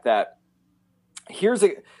the fact that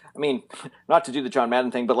not to do the John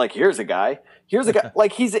Madden thing, but, like, here's a guy,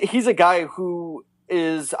 like, he's a guy who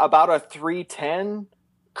is about a 310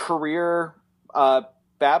 career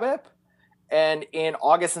BABIP. And in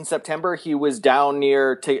August and September, he was down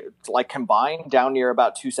near, combined, down near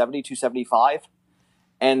about 270, 275.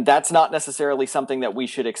 And that's not necessarily something that we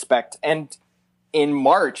should expect. And in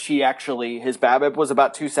March, his BABIP was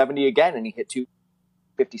about 270 again, and he hit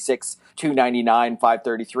 256, 299,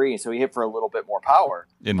 533. So he hit for a little bit more power.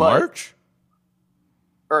 March?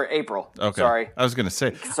 Or April. Okay. Sorry. I was going to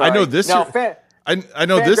say. Sorry. I know this year. I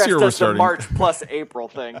know this year we're starting. The March plus April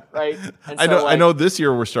thing, right? And I know this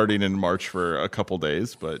year we're starting in March for a couple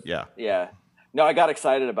days, but yeah. Yeah. No, I got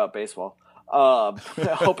excited about baseball.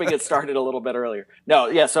 Hoping it started a little bit earlier. No,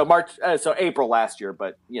 yeah. So April last year,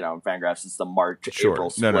 but in Fangraphs it's the March April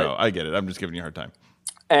split. No, I get it. I'm just giving you a hard time.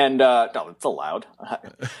 And no, it's allowed.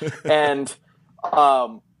 And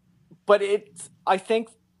but I think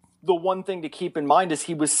the one thing to keep in mind is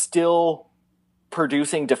he was still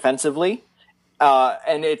producing defensively.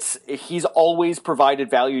 And he's always provided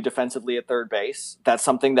value defensively at third base. That's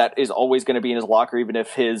something that is always going to be in his locker, even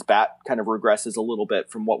if his bat kind of regresses a little bit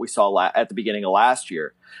from what we saw at the beginning of last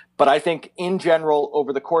year. But I think in general,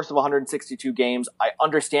 over the course of 162 games, I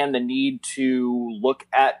understand the need to look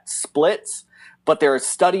at splits, but there is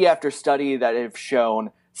study after study that have shown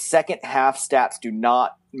second half stats do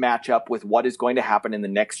not match up with what is going to happen in the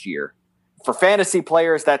next year. for fantasy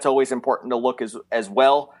players, that's always important to look as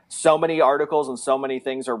well. So many articles and so many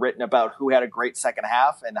things are written about who had a great second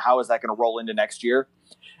half and how is that going to roll into next year.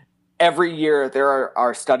 Every year there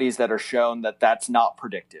are studies that are shown that that's not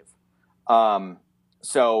predictive.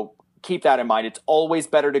 So keep that in mind. It's always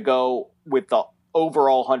better to go with the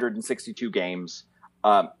overall 162 games.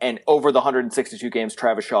 And over the 162 games,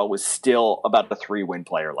 Travis Shaw was still about a 3-win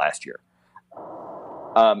player last year.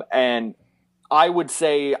 And I would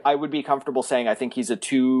say I would be comfortable saying I think he's a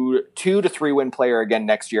 2 to 3-win player again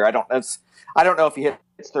next year. I don't know if he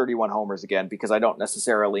hits 31 homers again because I don't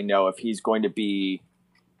necessarily know if he's going to be.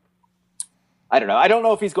 I don't know. I don't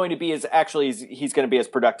know if he's going to be he's going to be as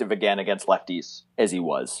productive again against lefties as he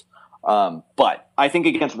was. But I think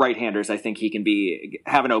against right-handers, I think he can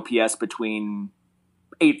have an OPS between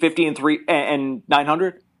 850 and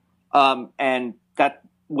 900. And that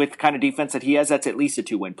with kind of defense that he has, that's at least a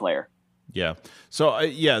 2-win player. Yeah. So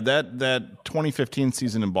that 2015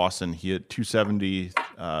 season in Boston, he hit 270,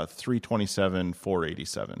 327,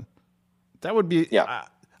 487. That would be. Yeah.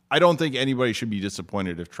 I don't think anybody should be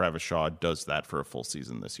disappointed if Travis Shaw does that for a full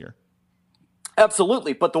season this year.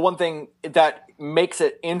 Absolutely. But the one thing that makes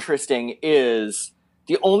it interesting is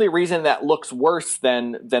the only reason that looks worse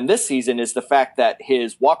than this season is the fact that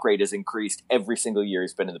his walk rate has increased every single year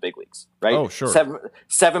he's been in the big leagues, right? Oh, sure.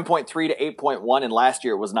 7.3 to 8.1, and last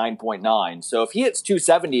year it was 9.9. So if he hits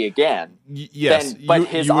 270 again, yes, then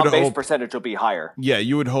his on-base percentage will be higher. Yeah,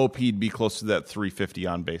 you would hope he'd be close to that 350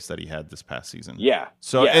 on base that he had this past season. Yeah.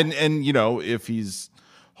 So and if he's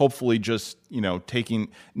hopefully just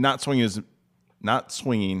not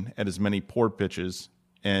swinging at as many poor pitches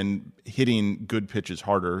and hitting good pitches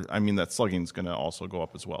harder, I mean, that slugging is going to also go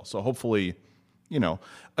up as well. So hopefully,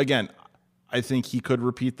 again, I think he could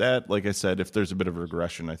repeat that. Like I said, if there's a bit of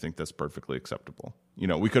regression, I think that's perfectly acceptable.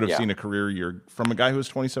 We could have seen a career year from a guy who's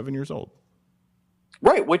 27 years old.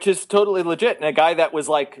 Right, which is totally legit. And a guy that was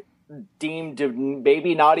deemed to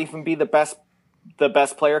maybe not even be the best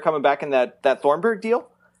player coming back in that Thornburg deal.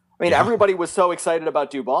 I mean, everybody was so excited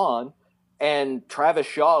about Dubon. And Travis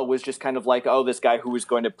Shaw was just kind of this guy who was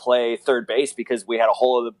going to play third base because we had a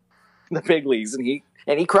hole in the big leagues, and he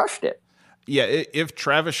crushed it. Yeah, if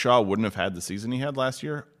Travis Shaw wouldn't have had the season he had last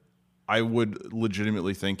year, I would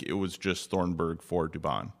legitimately think it was just Thornburg for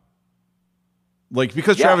Dubon.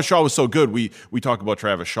 Because Travis Shaw was so good, we talk about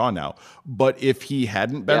Travis Shaw now. But if he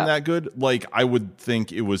hadn't been that good, I would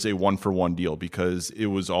think it was a 1-for-1 deal because it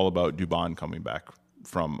was all about Dubon coming back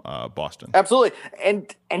from Boston. Absolutely.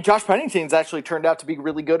 And Josh Pennington's actually turned out to be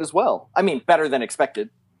really good as well. I mean, better than expected.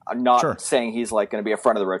 I'm not saying he's going to be a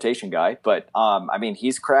front of the rotation guy, but I mean,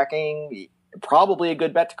 he's cracking probably a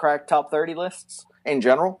good bet to crack top 30 lists in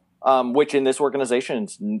general, which in this organization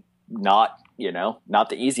is not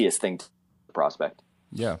the easiest thing to prospect.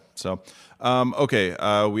 Yeah. So, okay.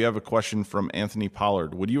 We have a question from Anthony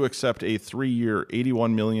Pollard. Would you accept a 3-year,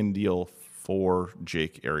 $81 million deal for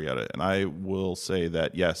Jake Arrieta? And I will say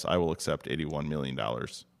that, yes, I will accept $81 million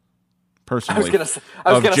personally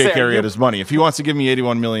of Jake Arrieta's money. If he wants to give me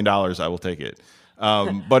 $81 million, I will take it.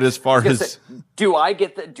 But as far as do I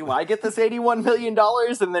get this $81 million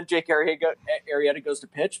and then Jake Arrieta goes to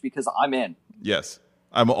pitch? Because I'm in. Yes,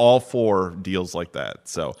 I'm all for deals like that.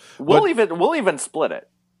 So we'll even split it,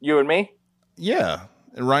 you and me. Yeah,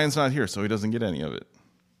 and Ryan's not here, so he doesn't get any of it.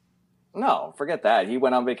 No, forget that. He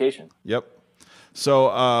went on vacation. Yep.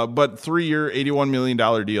 So, but 3-year, $81 million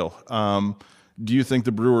deal. Do you think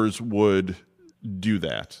the Brewers would do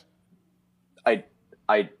that? I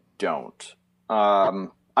don't.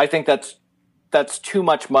 I think that's too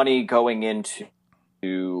much money going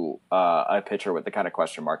into a pitcher with the kind of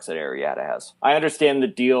question marks that Arrieta has. I understand the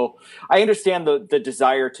deal. I understand the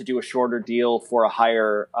desire to do a shorter deal for a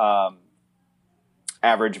higher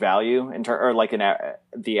average value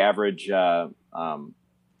the average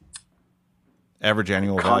average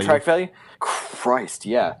annual contract value. Christ,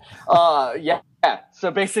 yeah. Yeah. So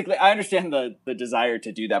basically, I understand the desire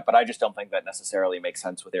to do that, but I just don't think that necessarily makes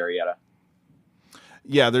sense with Arrieta.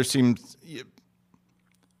 Yeah, the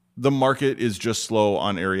market is just slow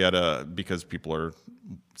on Arrieta because people are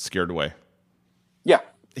scared away. Yeah.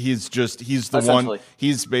 He's the one.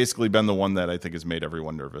 He's basically been the one that I think has made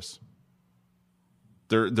everyone nervous.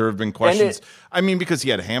 There have been questions. Because he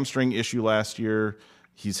had a hamstring issue last year.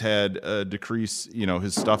 He's had a decrease.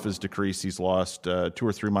 His stuff is decreased. He's lost 2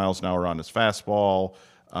 or 3 miles an hour on his fastball.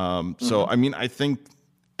 So, I think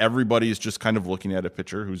everybody is just kind of looking at a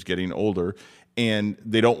pitcher who's getting older, and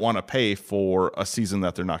they don't want to pay for a season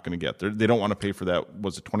that they're not going to get. They don't want to pay for that.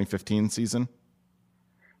 Was it 2015 season?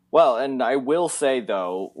 Well, and I will say,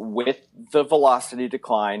 though, with the velocity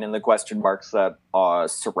decline and the question marks that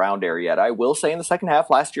surround Arrieta, I will say in the second half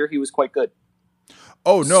last year he was quite good.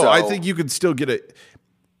 Oh, no, I think you could still get a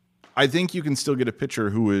 – I think you can still get a pitcher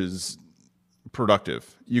who is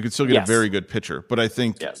productive. You could still get a very good pitcher. But I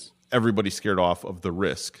think everybody's scared off of the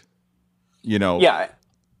risk, you know. Yeah,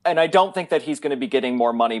 and I don't think that he's going to be getting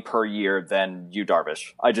more money per year than Yu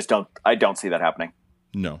Darvish. I don't see that happening.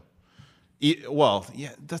 No. Well,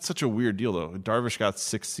 yeah, that's such a weird deal, though. Darvish got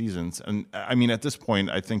 6 seasons. And, I mean, at this point,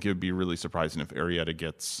 I think it would be really surprising if Arrieta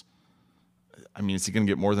gets – I mean, is he going to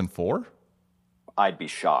get more than 4? I'd be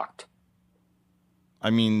shocked. I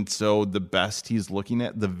mean, so the best he's looking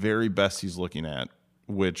at, the very best he's looking at,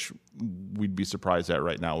 which we'd be surprised at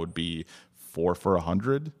right now, would be 4 for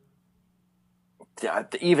 100. Yeah,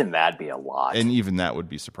 even that'd be a lot. And even that would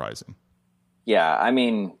be surprising. Yeah, I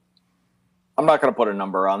mean – I'm not going to put a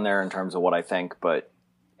number on there in terms of what I think, but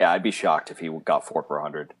yeah, I'd be shocked if he got 4 for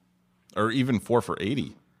 100. Or even 4 for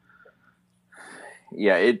 80.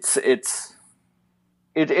 Yeah, it's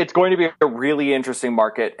going to be a really interesting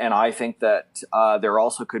market, and I think that there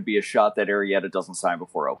also could be a shot that Arrieta doesn't sign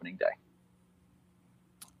before opening day.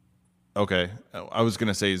 Okay. I was going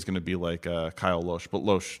to say he's going to be like Kyle Lohse, but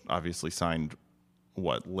Lohse obviously signed,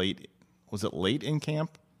 late? Was it late in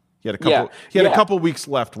camp? He had a couple weeks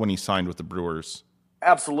left when he signed with the Brewers.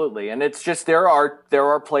 Absolutely, and it's just there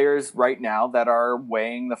are players right now that are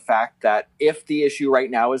weighing the fact that if the issue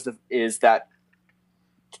right now is that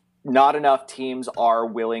not enough teams are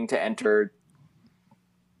willing to enter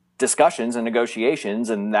discussions and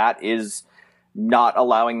negotiations, and that is not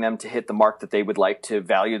allowing them to hit the mark that they would like to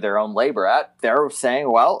value their own labor at. They're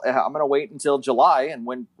saying, well, I'm going to wait until July, and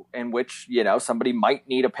in which somebody might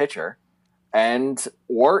need a pitcher.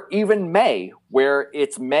 Or even May, where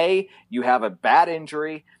it's May, you have a bad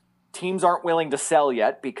injury, teams aren't willing to sell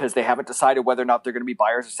yet because they haven't decided whether or not they're going to be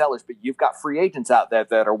buyers or sellers, but you've got free agents out there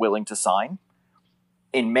that are willing to sign.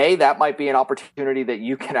 In May, that might be an opportunity that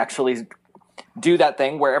you can actually do that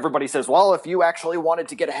thing where everybody says, well, if you actually wanted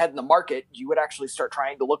to get ahead in the market, you would actually start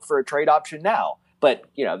trying to look for a trade option now. But,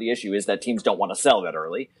 the issue is that teams don't want to sell that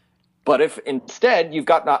early. But if instead you've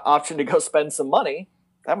got an option to go spend some money,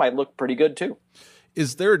 that might look pretty good too.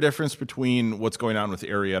 Is there a difference between what's going on with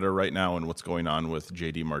Arrieta right now and what's going on with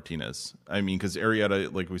JD Martinez? I mean, because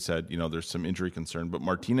Arrieta, like we said, there's some injury concern, but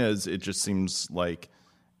Martinez, it just seems like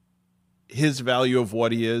his value of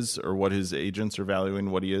what he is, or what his agents are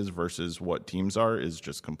valuing what he is versus what teams are, is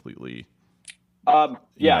just completely I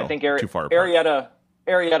think too far apart.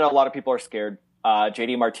 Arrieta, a lot of people are scared.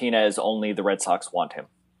 JD Martinez, only the Red Sox want him.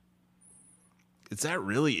 Is that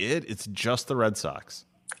really it? It's just the Red Sox.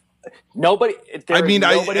 Nobody but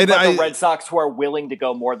the Red Sox who are willing to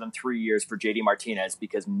go more than 3 years for JD Martinez,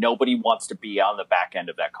 because nobody wants to be on the back end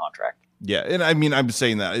of that contract. Yeah, and I mean, I'm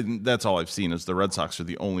saying that, and that's all I've seen is the Red Sox are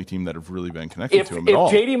the only team that have really been connected to him at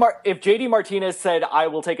all. If JD Martinez said, I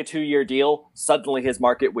will take a 2-year deal, suddenly his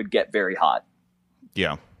market would get very hot.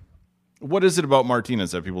 Yeah. What is it about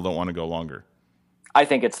Martinez that people don't want to go longer? I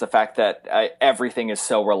think it's the fact that everything is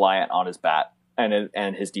so reliant on his bat,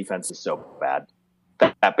 and his defense is so bad.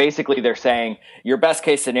 That basically they're saying your best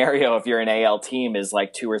case scenario if you're an AL team is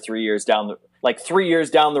like 2 or 3 years down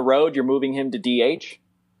the road, you're moving him to DH,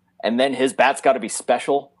 and then his bat's got to be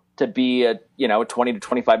special to be a $20 to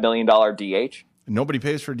 $25 million DH. Nobody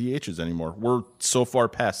pays for DHs anymore. We're so far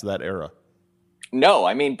past that era. No,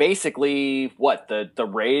 I mean basically the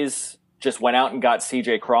Rays just went out and got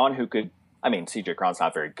CJ Cron, who could. I mean, CJ Cron's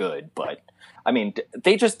not very good, but I mean,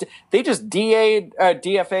 they just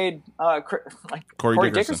DFA'd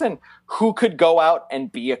Corey Dickerson, who could go out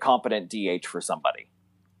and be a competent DH for somebody.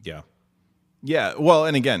 Yeah. Yeah. Well,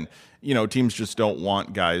 and again, teams just don't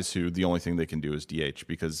want guys who the only thing they can do is DH,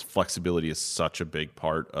 because flexibility is such a big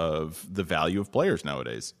part of the value of players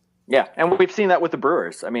nowadays. Yeah. And we've seen that with the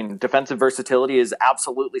Brewers. I mean, defensive versatility is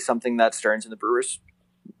absolutely something that Stearns and the Brewers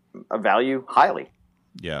value highly.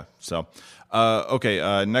 Yeah. So,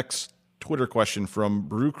 okay. Next Twitter question from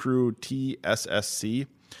Brew Crew TSSC.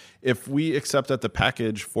 If we accept that the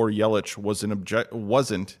package for Yelich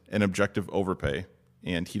wasn't an objective overpay,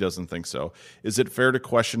 and he doesn't think so, is it fair to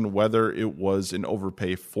question whether it was an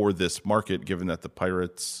overpay for this market, given that the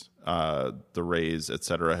Pirates, the Rays,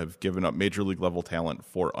 etc., have given up major league level talent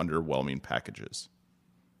for underwhelming packages?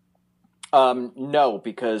 No,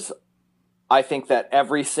 because I think that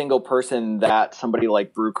every single person that somebody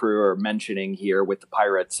like Brew Crew are mentioning here with the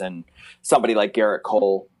Pirates, and somebody like Garrett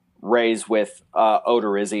Cole, Rays with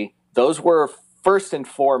Odorizzi, those were first and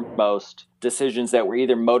foremost decisions that were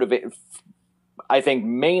either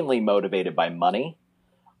mainly motivated by money,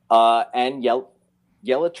 and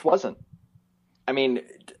Yelich wasn't. I mean,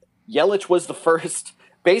 Yelich was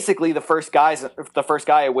basically the first guy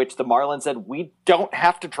at which the Marlins said, we don't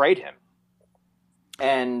have to trade him.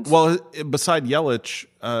 And well, beside Yelich,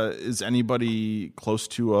 is anybody close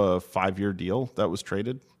to a 5-year deal that was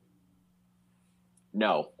traded?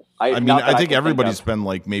 No. I think everybody's been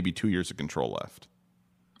like maybe 2 years of control left.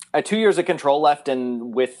 2 years of control left,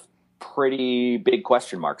 and with pretty big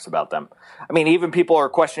question marks about them. I mean, even people are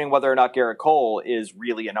questioning whether or not Garrett Cole is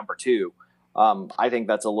really a number 2. I think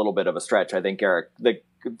that's a little bit of a stretch. I think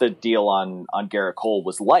the deal on Garrett Cole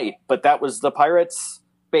was light, but that was the Pirates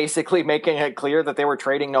basically making it clear that they were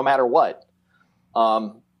trading no matter what.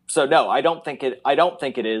 So no, I don't think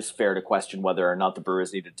it is fair to question whether or not the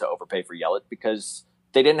Brewers needed to overpay for Yelich, because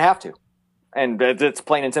they didn't have to. And it's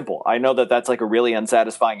plain and simple. I know that that's like a really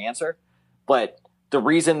unsatisfying answer, but the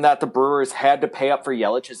reason that the Brewers had to pay up for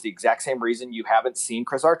Yelich is the exact same reason you haven't seen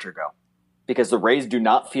Chris Archer go, because the Rays do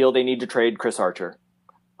not feel they need to trade Chris Archer.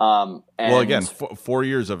 Well, again, 4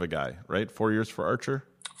 years of a guy, right? 4 years for Archer?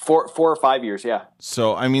 4 or 5 years, yeah.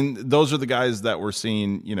 So, I mean, those are the guys that we're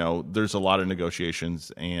seeing, there's a lot of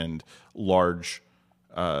negotiations and large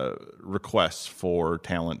requests for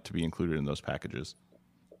talent to be included in those packages.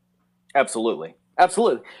 Absolutely.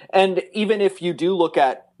 And even if you do look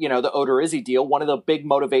at, the Odorizzi deal, one of the big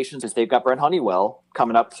motivations is they've got Brent Honeywell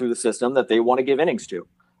coming up through the system that they want to give innings to.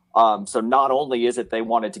 So not only is it they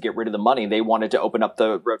wanted to get rid of the money, they wanted to open up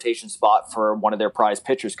the rotation spot for one of their prize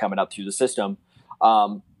pitchers coming up through the system.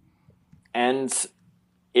 And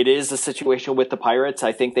it is a situation with the Pirates.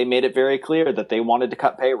 I think they made it very clear that they wanted to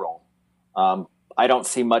cut payroll. I don't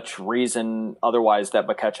see much reason otherwise that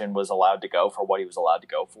McCutchen was allowed to go for what he was allowed to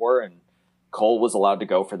go for, and Cole was allowed to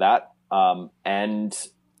go for that. And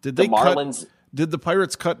did the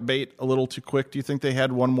Pirates cut bait a little too quick? Do you think they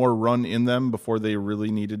had one more run in them before they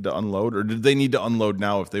really needed to unload, or did they need to unload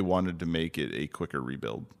now if they wanted to make it a quicker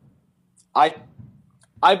rebuild? I've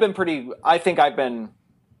been pretty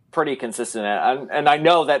consistent, and I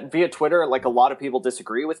know that via Twitter, like, a lot of people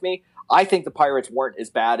disagree with me. I think the Pirates weren't as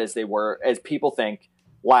bad as they were, as people think,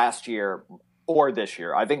 last year or this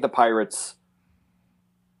year. I think the Pirates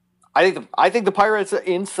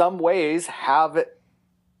in some ways have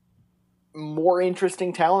more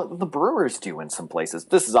interesting talent than the Brewers do in some places.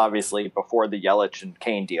 This is obviously before the Yelich and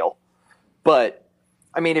Kane deal, but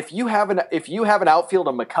I mean, if you have an outfield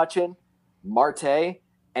of McCutchen, Marte,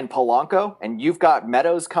 and Polanco, and you've got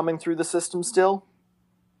Meadows coming through the system still,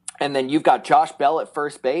 and then you've got Josh Bell at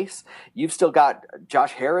first base, you've still got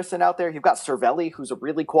Josh Harrison out there, you've got Cervelli, who's a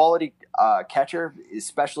really quality catcher,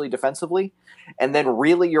 especially defensively, and then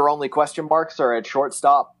really your only question marks are at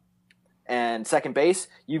shortstop and second base.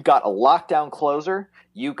 You've got a lockdown closer,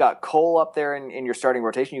 you've got Cole up there in your starting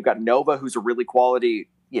rotation, you've got Nova, who's a really quality,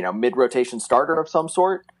 mid-rotation starter of some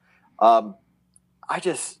sort. And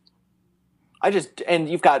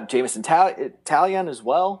you've got Jameson Taillon as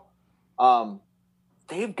well.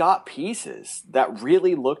 They've got pieces that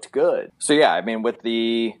really looked good. So yeah, I mean, with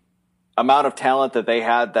the amount of talent that they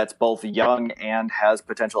had, that's both young and has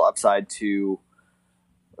potential upside to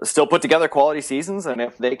still put together quality seasons. And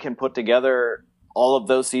if they can put together all of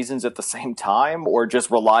those seasons at the same time, or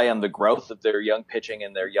just rely on the growth of their young pitching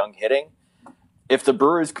and their young hitting, if the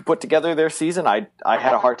Brewers could put together their season, I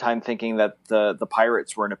had a hard time thinking that the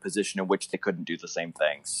Pirates were in a position in which they couldn't do the same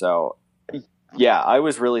thing. So, yeah, I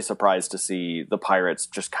was really surprised to see the Pirates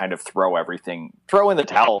just kind of throw in the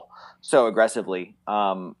towel so aggressively.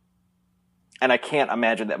 And I can't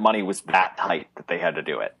imagine that money was that tight that they had to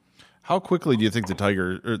do it. How quickly do you think the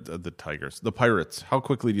Pirates? How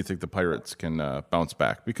quickly do you think the Pirates can bounce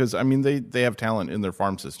back? Because I mean, they have talent in their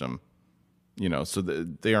farm system. So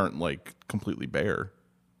they aren't like completely bare.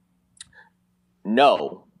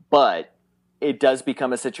 No, but it does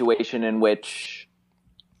become a situation in which,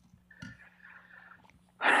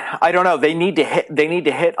 I don't know, they need to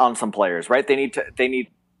hit on some players, right? They need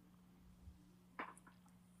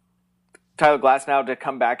Tyler Glasnow to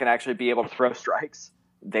come back and actually be able to throw strikes.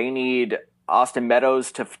 They need Austin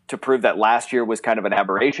Meadows to prove that last year was kind of an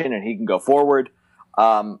aberration and he can go forward.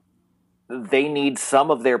 They need some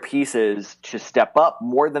of their pieces to step up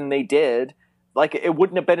more than they did. Like, it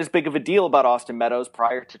wouldn't have been as big of a deal about Austin Meadows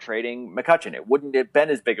prior to trading McCutchen. It wouldn't have been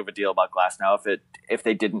as big of a deal about Glasnow if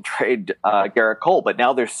they didn't trade Garrett Cole. But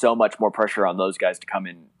now there's so much more pressure on those guys to come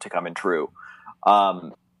in true.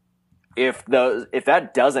 If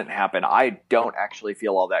that doesn't happen, I don't actually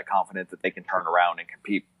feel all that confident that they can turn around and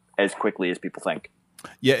compete as quickly as people think.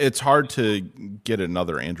 Yeah, it's hard to get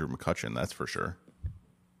another Andrew McCutchen, that's for sure.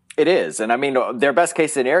 It is, and I mean, their best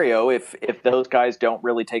case scenario, if those guys don't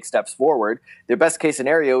really take steps forward, their best case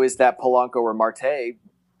scenario is that Polanco or Marte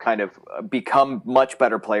kind of become much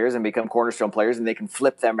better players and become cornerstone players, and they can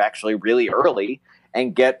flip them actually really early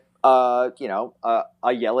and get a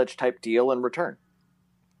Yelich type deal in return.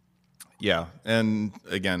 Yeah, and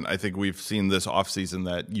again, I think we've seen this offseason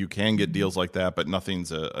that you can get deals like that, but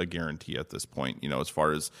nothing's a guarantee at this point. As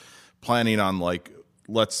far as planning on like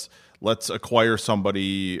let's acquire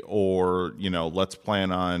somebody, or let's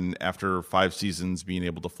plan on after 5 seasons being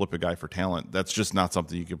able to flip a guy for talent. That's just not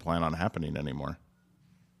something you can plan on happening anymore.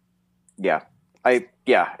 Yeah,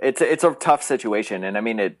 it's a tough situation, and I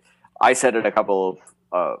mean I said it a couple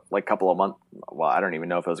of months. Well, I don't even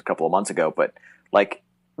know if it was a couple of months ago, but like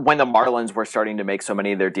when the Marlins were starting to make so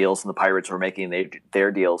many of their deals and the Pirates were making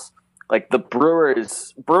their deals, like the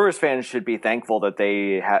Brewers fans should be thankful that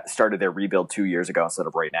they started their rebuild 2 years ago instead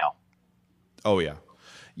of right now. Oh yeah.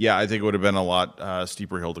 Yeah, I think it would have been a lot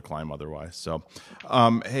steeper hill to climb otherwise. So,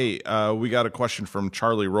 hey, we got a question from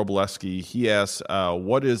Charlie Robleski. He asks,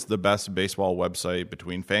 what is the best baseball website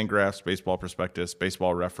between Fangraphs, Baseball Prospectus,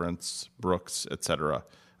 Baseball Reference, Brooks, etc.?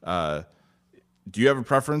 Do you have a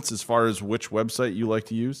preference as far as which website you like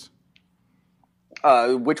to use?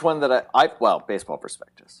 Which one that well, Baseball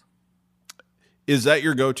Prospectus. Is that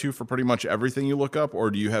your go-to for pretty much everything you look up, or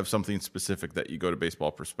do you have something specific that you go to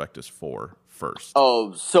Baseball Prospectus for first?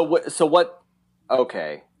 Oh, so what?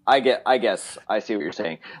 Okay, I guess I see what you're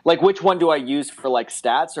saying. Like, which one do I use for like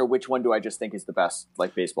stats, or which one do I just think is the best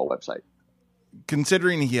like baseball website?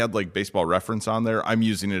 Considering he had like Baseball Reference on there, I'm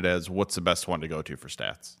using it as what's the best one to go to for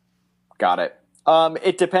stats. Got it.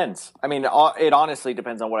 It depends. I mean, it honestly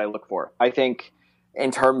depends on what I look for. I think in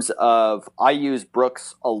terms of, I use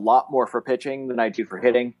Brooks a lot more for pitching than I do for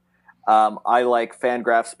hitting. I like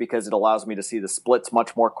Fangraphs because it allows me to see the splits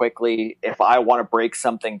much more quickly. If I want to break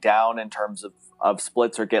something down in terms of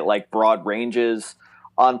splits or get like broad ranges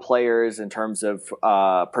on players in terms of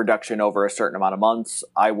production over a certain amount of months,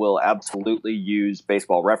 I will absolutely use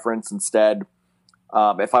Baseball Reference instead.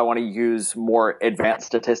 If I want to use more advanced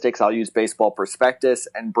statistics, I'll use Baseball Prospectus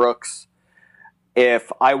and Brooks. If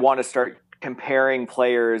I want to start comparing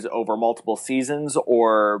players over multiple seasons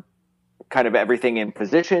or kind of everything in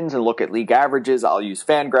positions and look at league averages, I'll use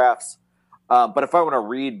Fangraphs. But if I want to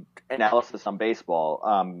read analysis on baseball,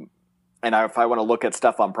 and if I want to look at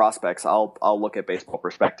stuff on prospects, I'll look at Baseball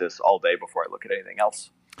Prospectus all day before I look at anything else.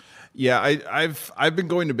 Yeah, I've been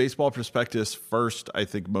going to Baseball Prospectus first. I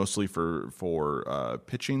think mostly for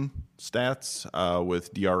pitching stats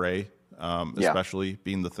with DRA, especially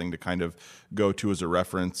being the thing to kind of go to as a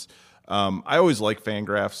reference. I always like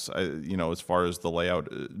Fangraphs, as far as the layout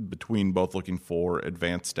between both looking for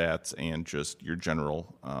advanced stats and just your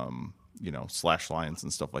general, slash lines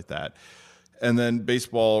and stuff like that. And then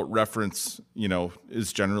Baseball Reference,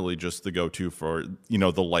 is generally just the go-to for,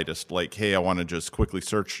 the lightest. Like, hey, I want to just quickly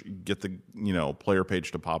search, get the, player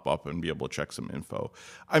page to pop up and be able to check some info.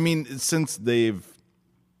 I mean, since they've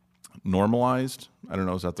normalized, I don't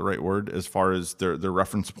know, is that the right word, as far as their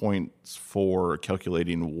reference points for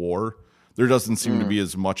calculating WAR, there doesn't seem to be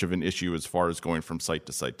as much of an issue as far as going from site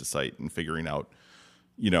to site to site and figuring out,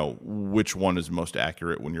 which one is most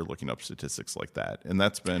accurate when you're looking up statistics like that. And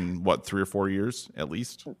that's been, 3 or 4 years at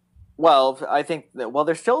least? Well, I think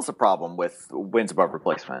there still is a problem with wins above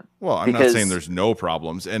replacement. Well, I'm not saying there's no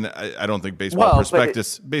problems. And I don't think Baseball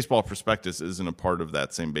Prospectus isn't a part of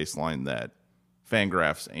that same baseline that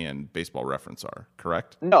Fangraphs and Baseball Reference are,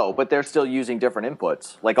 correct? No, but they're still using different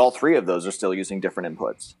inputs. Like all 3 of those are still using different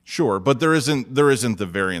inputs. Sure, but there isn't the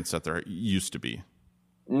variance that there used to be.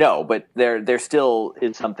 No, but there still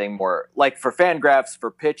is something more. Like for Fangraphs,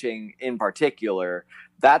 for pitching in particular,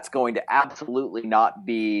 that's going to absolutely not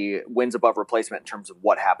be wins above replacement in terms of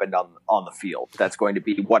what happened on the field. That's going to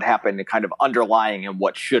be what happened kind of underlying and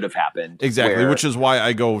what should have happened. Exactly, which is why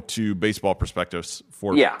I go to Baseball Prospectus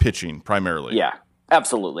for pitching primarily. Yeah,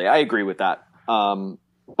 absolutely. I agree with that. But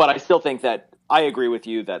I still think that I agree with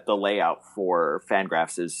you that the layout for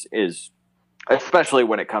Fangraphs is especially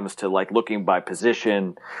when it comes to like looking by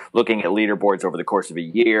position, looking at leaderboards over the course of a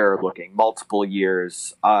year, looking multiple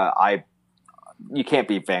years. You can't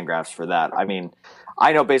beat Fangraphs for that. I mean,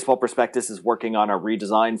 I know Baseball Prospectus is working on a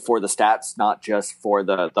redesign for the stats, not just for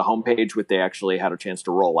the homepage, which they actually had a chance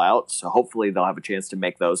to roll out. So hopefully they'll have a chance to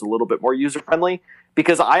make those a little bit more user-friendly,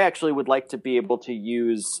 because I actually would like to be able to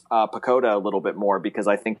use Pacoda a little bit more, because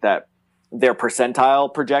I think that their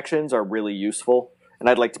percentile projections are really useful, and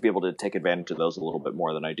I'd like to be able to take advantage of those a little bit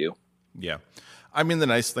more than I do. Yeah. I mean, the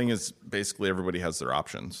nice thing is basically everybody has their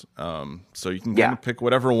options. So you can kind of pick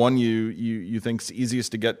whatever one you think's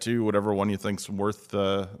easiest to get to, whatever one you think's worth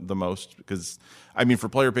the most. Because, I mean, for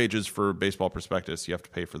player pages for Baseball Prospectus, you have to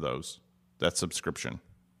pay for those. That's subscription.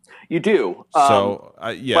 You do. But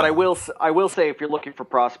I will say, if you're looking for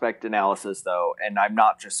prospect analysis, though, and I'm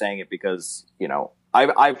not just saying it because,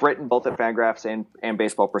 I've written both at Fangraphs and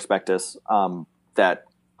Baseball Prospectus, that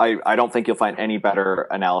I don't think you'll find any better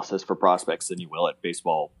analysis for prospects than you will at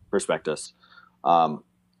Baseball Prospectus. And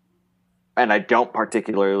I don't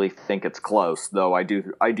particularly think it's close, though I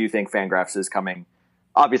do think Fangraphs is coming.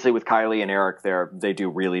 Obviously, with Kylie and Eric there, they do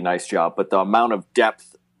a really nice job. But the amount of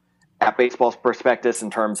depth at Baseball Prospectus in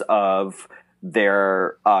terms of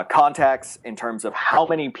their contacts, in terms of how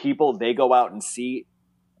many people they go out and see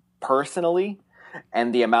personally,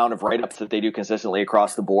 and the amount of write-ups that they do consistently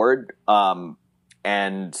across the board,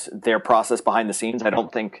 and their process behind the scenes,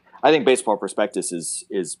 I think Baseball Prospectus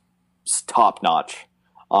is top notch.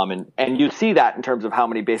 And you see that in terms of how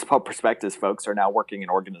many Baseball Prospectus folks are now working in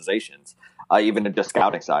organizations, even in just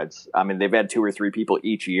scouting sides. I mean, they've had 2 or 3 people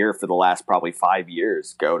each year for the last probably 5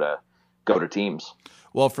 years go to teams.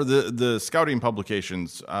 Well, for the scouting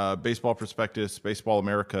publications, Baseball Prospectus, Baseball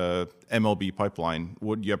America, MLB Pipeline,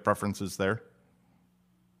 would you have preferences there?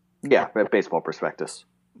 Yeah, Baseball Prospectus.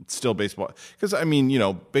 It's still baseball, because I mean,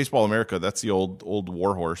 Baseball America, that's the old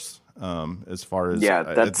warhorse. As far as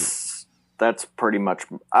that's pretty much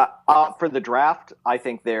for the draft. I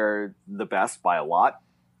think they're the best by a lot.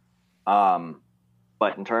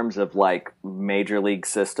 But in terms of like major league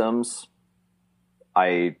systems,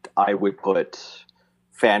 I would put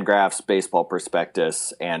Fangraphs, Baseball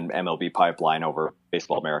Prospectus, and MLB Pipeline over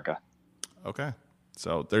Baseball America. Okay.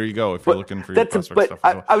 So there you go. If you're looking for your prospect stuff.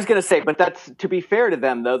 I was going to say, but that's, to be fair to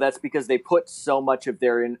them, though, that's because they put so much of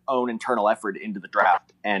their own internal effort into the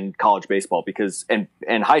draft and college baseball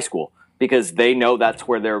and high school, because they know that's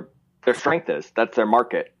where their strength is. That's their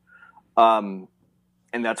market. And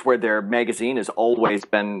that's where their magazine has always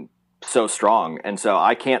been so strong. And so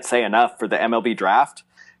I can't say enough for the MLB draft.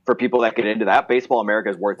 For people that get into that, Baseball America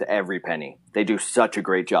is worth every penny. They do such a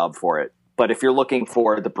great job for it. But if you're looking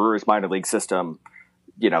for the Brewers minor league system,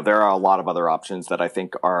 there are a lot of other options that I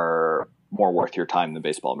think are more worth your time than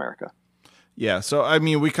Baseball America. Yeah. So, I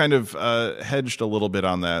mean, we kind of hedged a little bit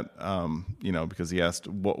on that, because he asked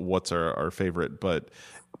what's our favorite. But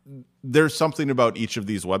there's something about each of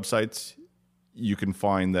these websites you can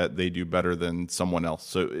find that they do better than someone else.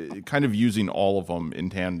 So kind of using all of them in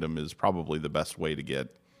tandem is probably the best way to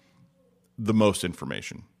get the most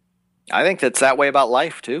information. I think that's that way about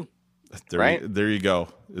life, too. There you go.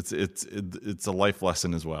 It's a life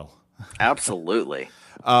lesson as well. Absolutely.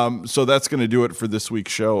 So that's going to do it for this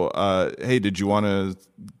week's show. Hey, did you want to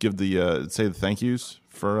give say the thank yous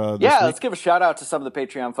for this week? Let's give a shout out to some of the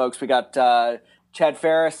Patreon folks. We got Chad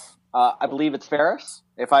Ferris. I believe it's Ferris.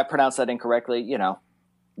 If I pronounce that incorrectly,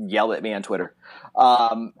 yell at me on Twitter.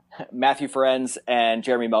 Matthew Ferenz and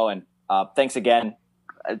Jeremy Moen. Thanks again.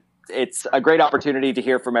 It's a great opportunity to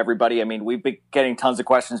hear from everybody. I mean, we've been getting tons of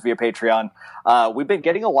questions via Patreon. We've been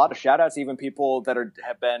getting a lot of shout outs, even people that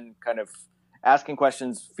have been kind of asking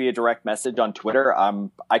questions via direct message on Twitter.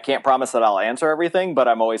 I can't promise that I'll answer everything, but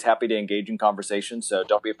I'm always happy to engage in conversation. So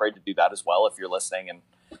don't be afraid to do that as well if you're listening. And,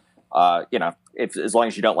 as long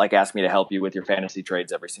as you don't ask me to help you with your fantasy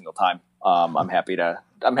trades every single time, I'm happy to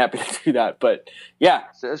do that. But yeah,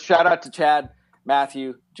 so shout out to Chad,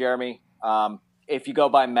 Matthew, Jeremy. If you go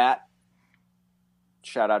by Matt,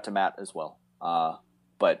 shout out to Matt as well.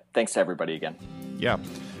 But thanks to everybody again. Yeah.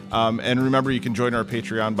 And remember, you can join our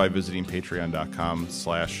Patreon by visiting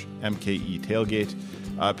patreon.com/MKE Tailgate.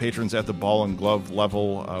 Patrons at the ball and glove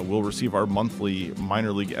level will receive our monthly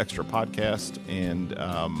minor league extra podcast. And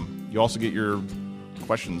you also get your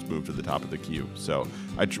questions moved to the top of the queue. So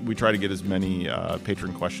we try to get as many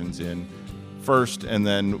patron questions in first, and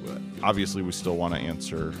then obviously we still want to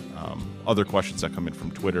answer other questions that come in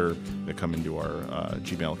from Twitter, that come into our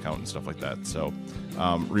Gmail account and stuff like that. So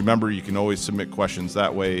remember, you can always submit questions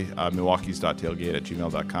that way,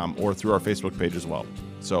 milwaukees.tailgate@gmail.com, or through our Facebook page as well.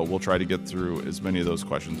 So we'll try to get through as many of those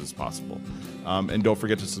questions as possible. And don't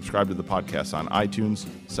forget to subscribe to the podcast on iTunes,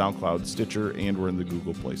 SoundCloud, Stitcher, and we're in the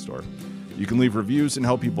Google Play Store. You can leave reviews and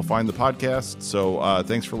help people find the podcast. So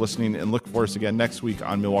thanks for listening, and look for us again next week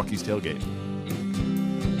on Milwaukee's Tailgate.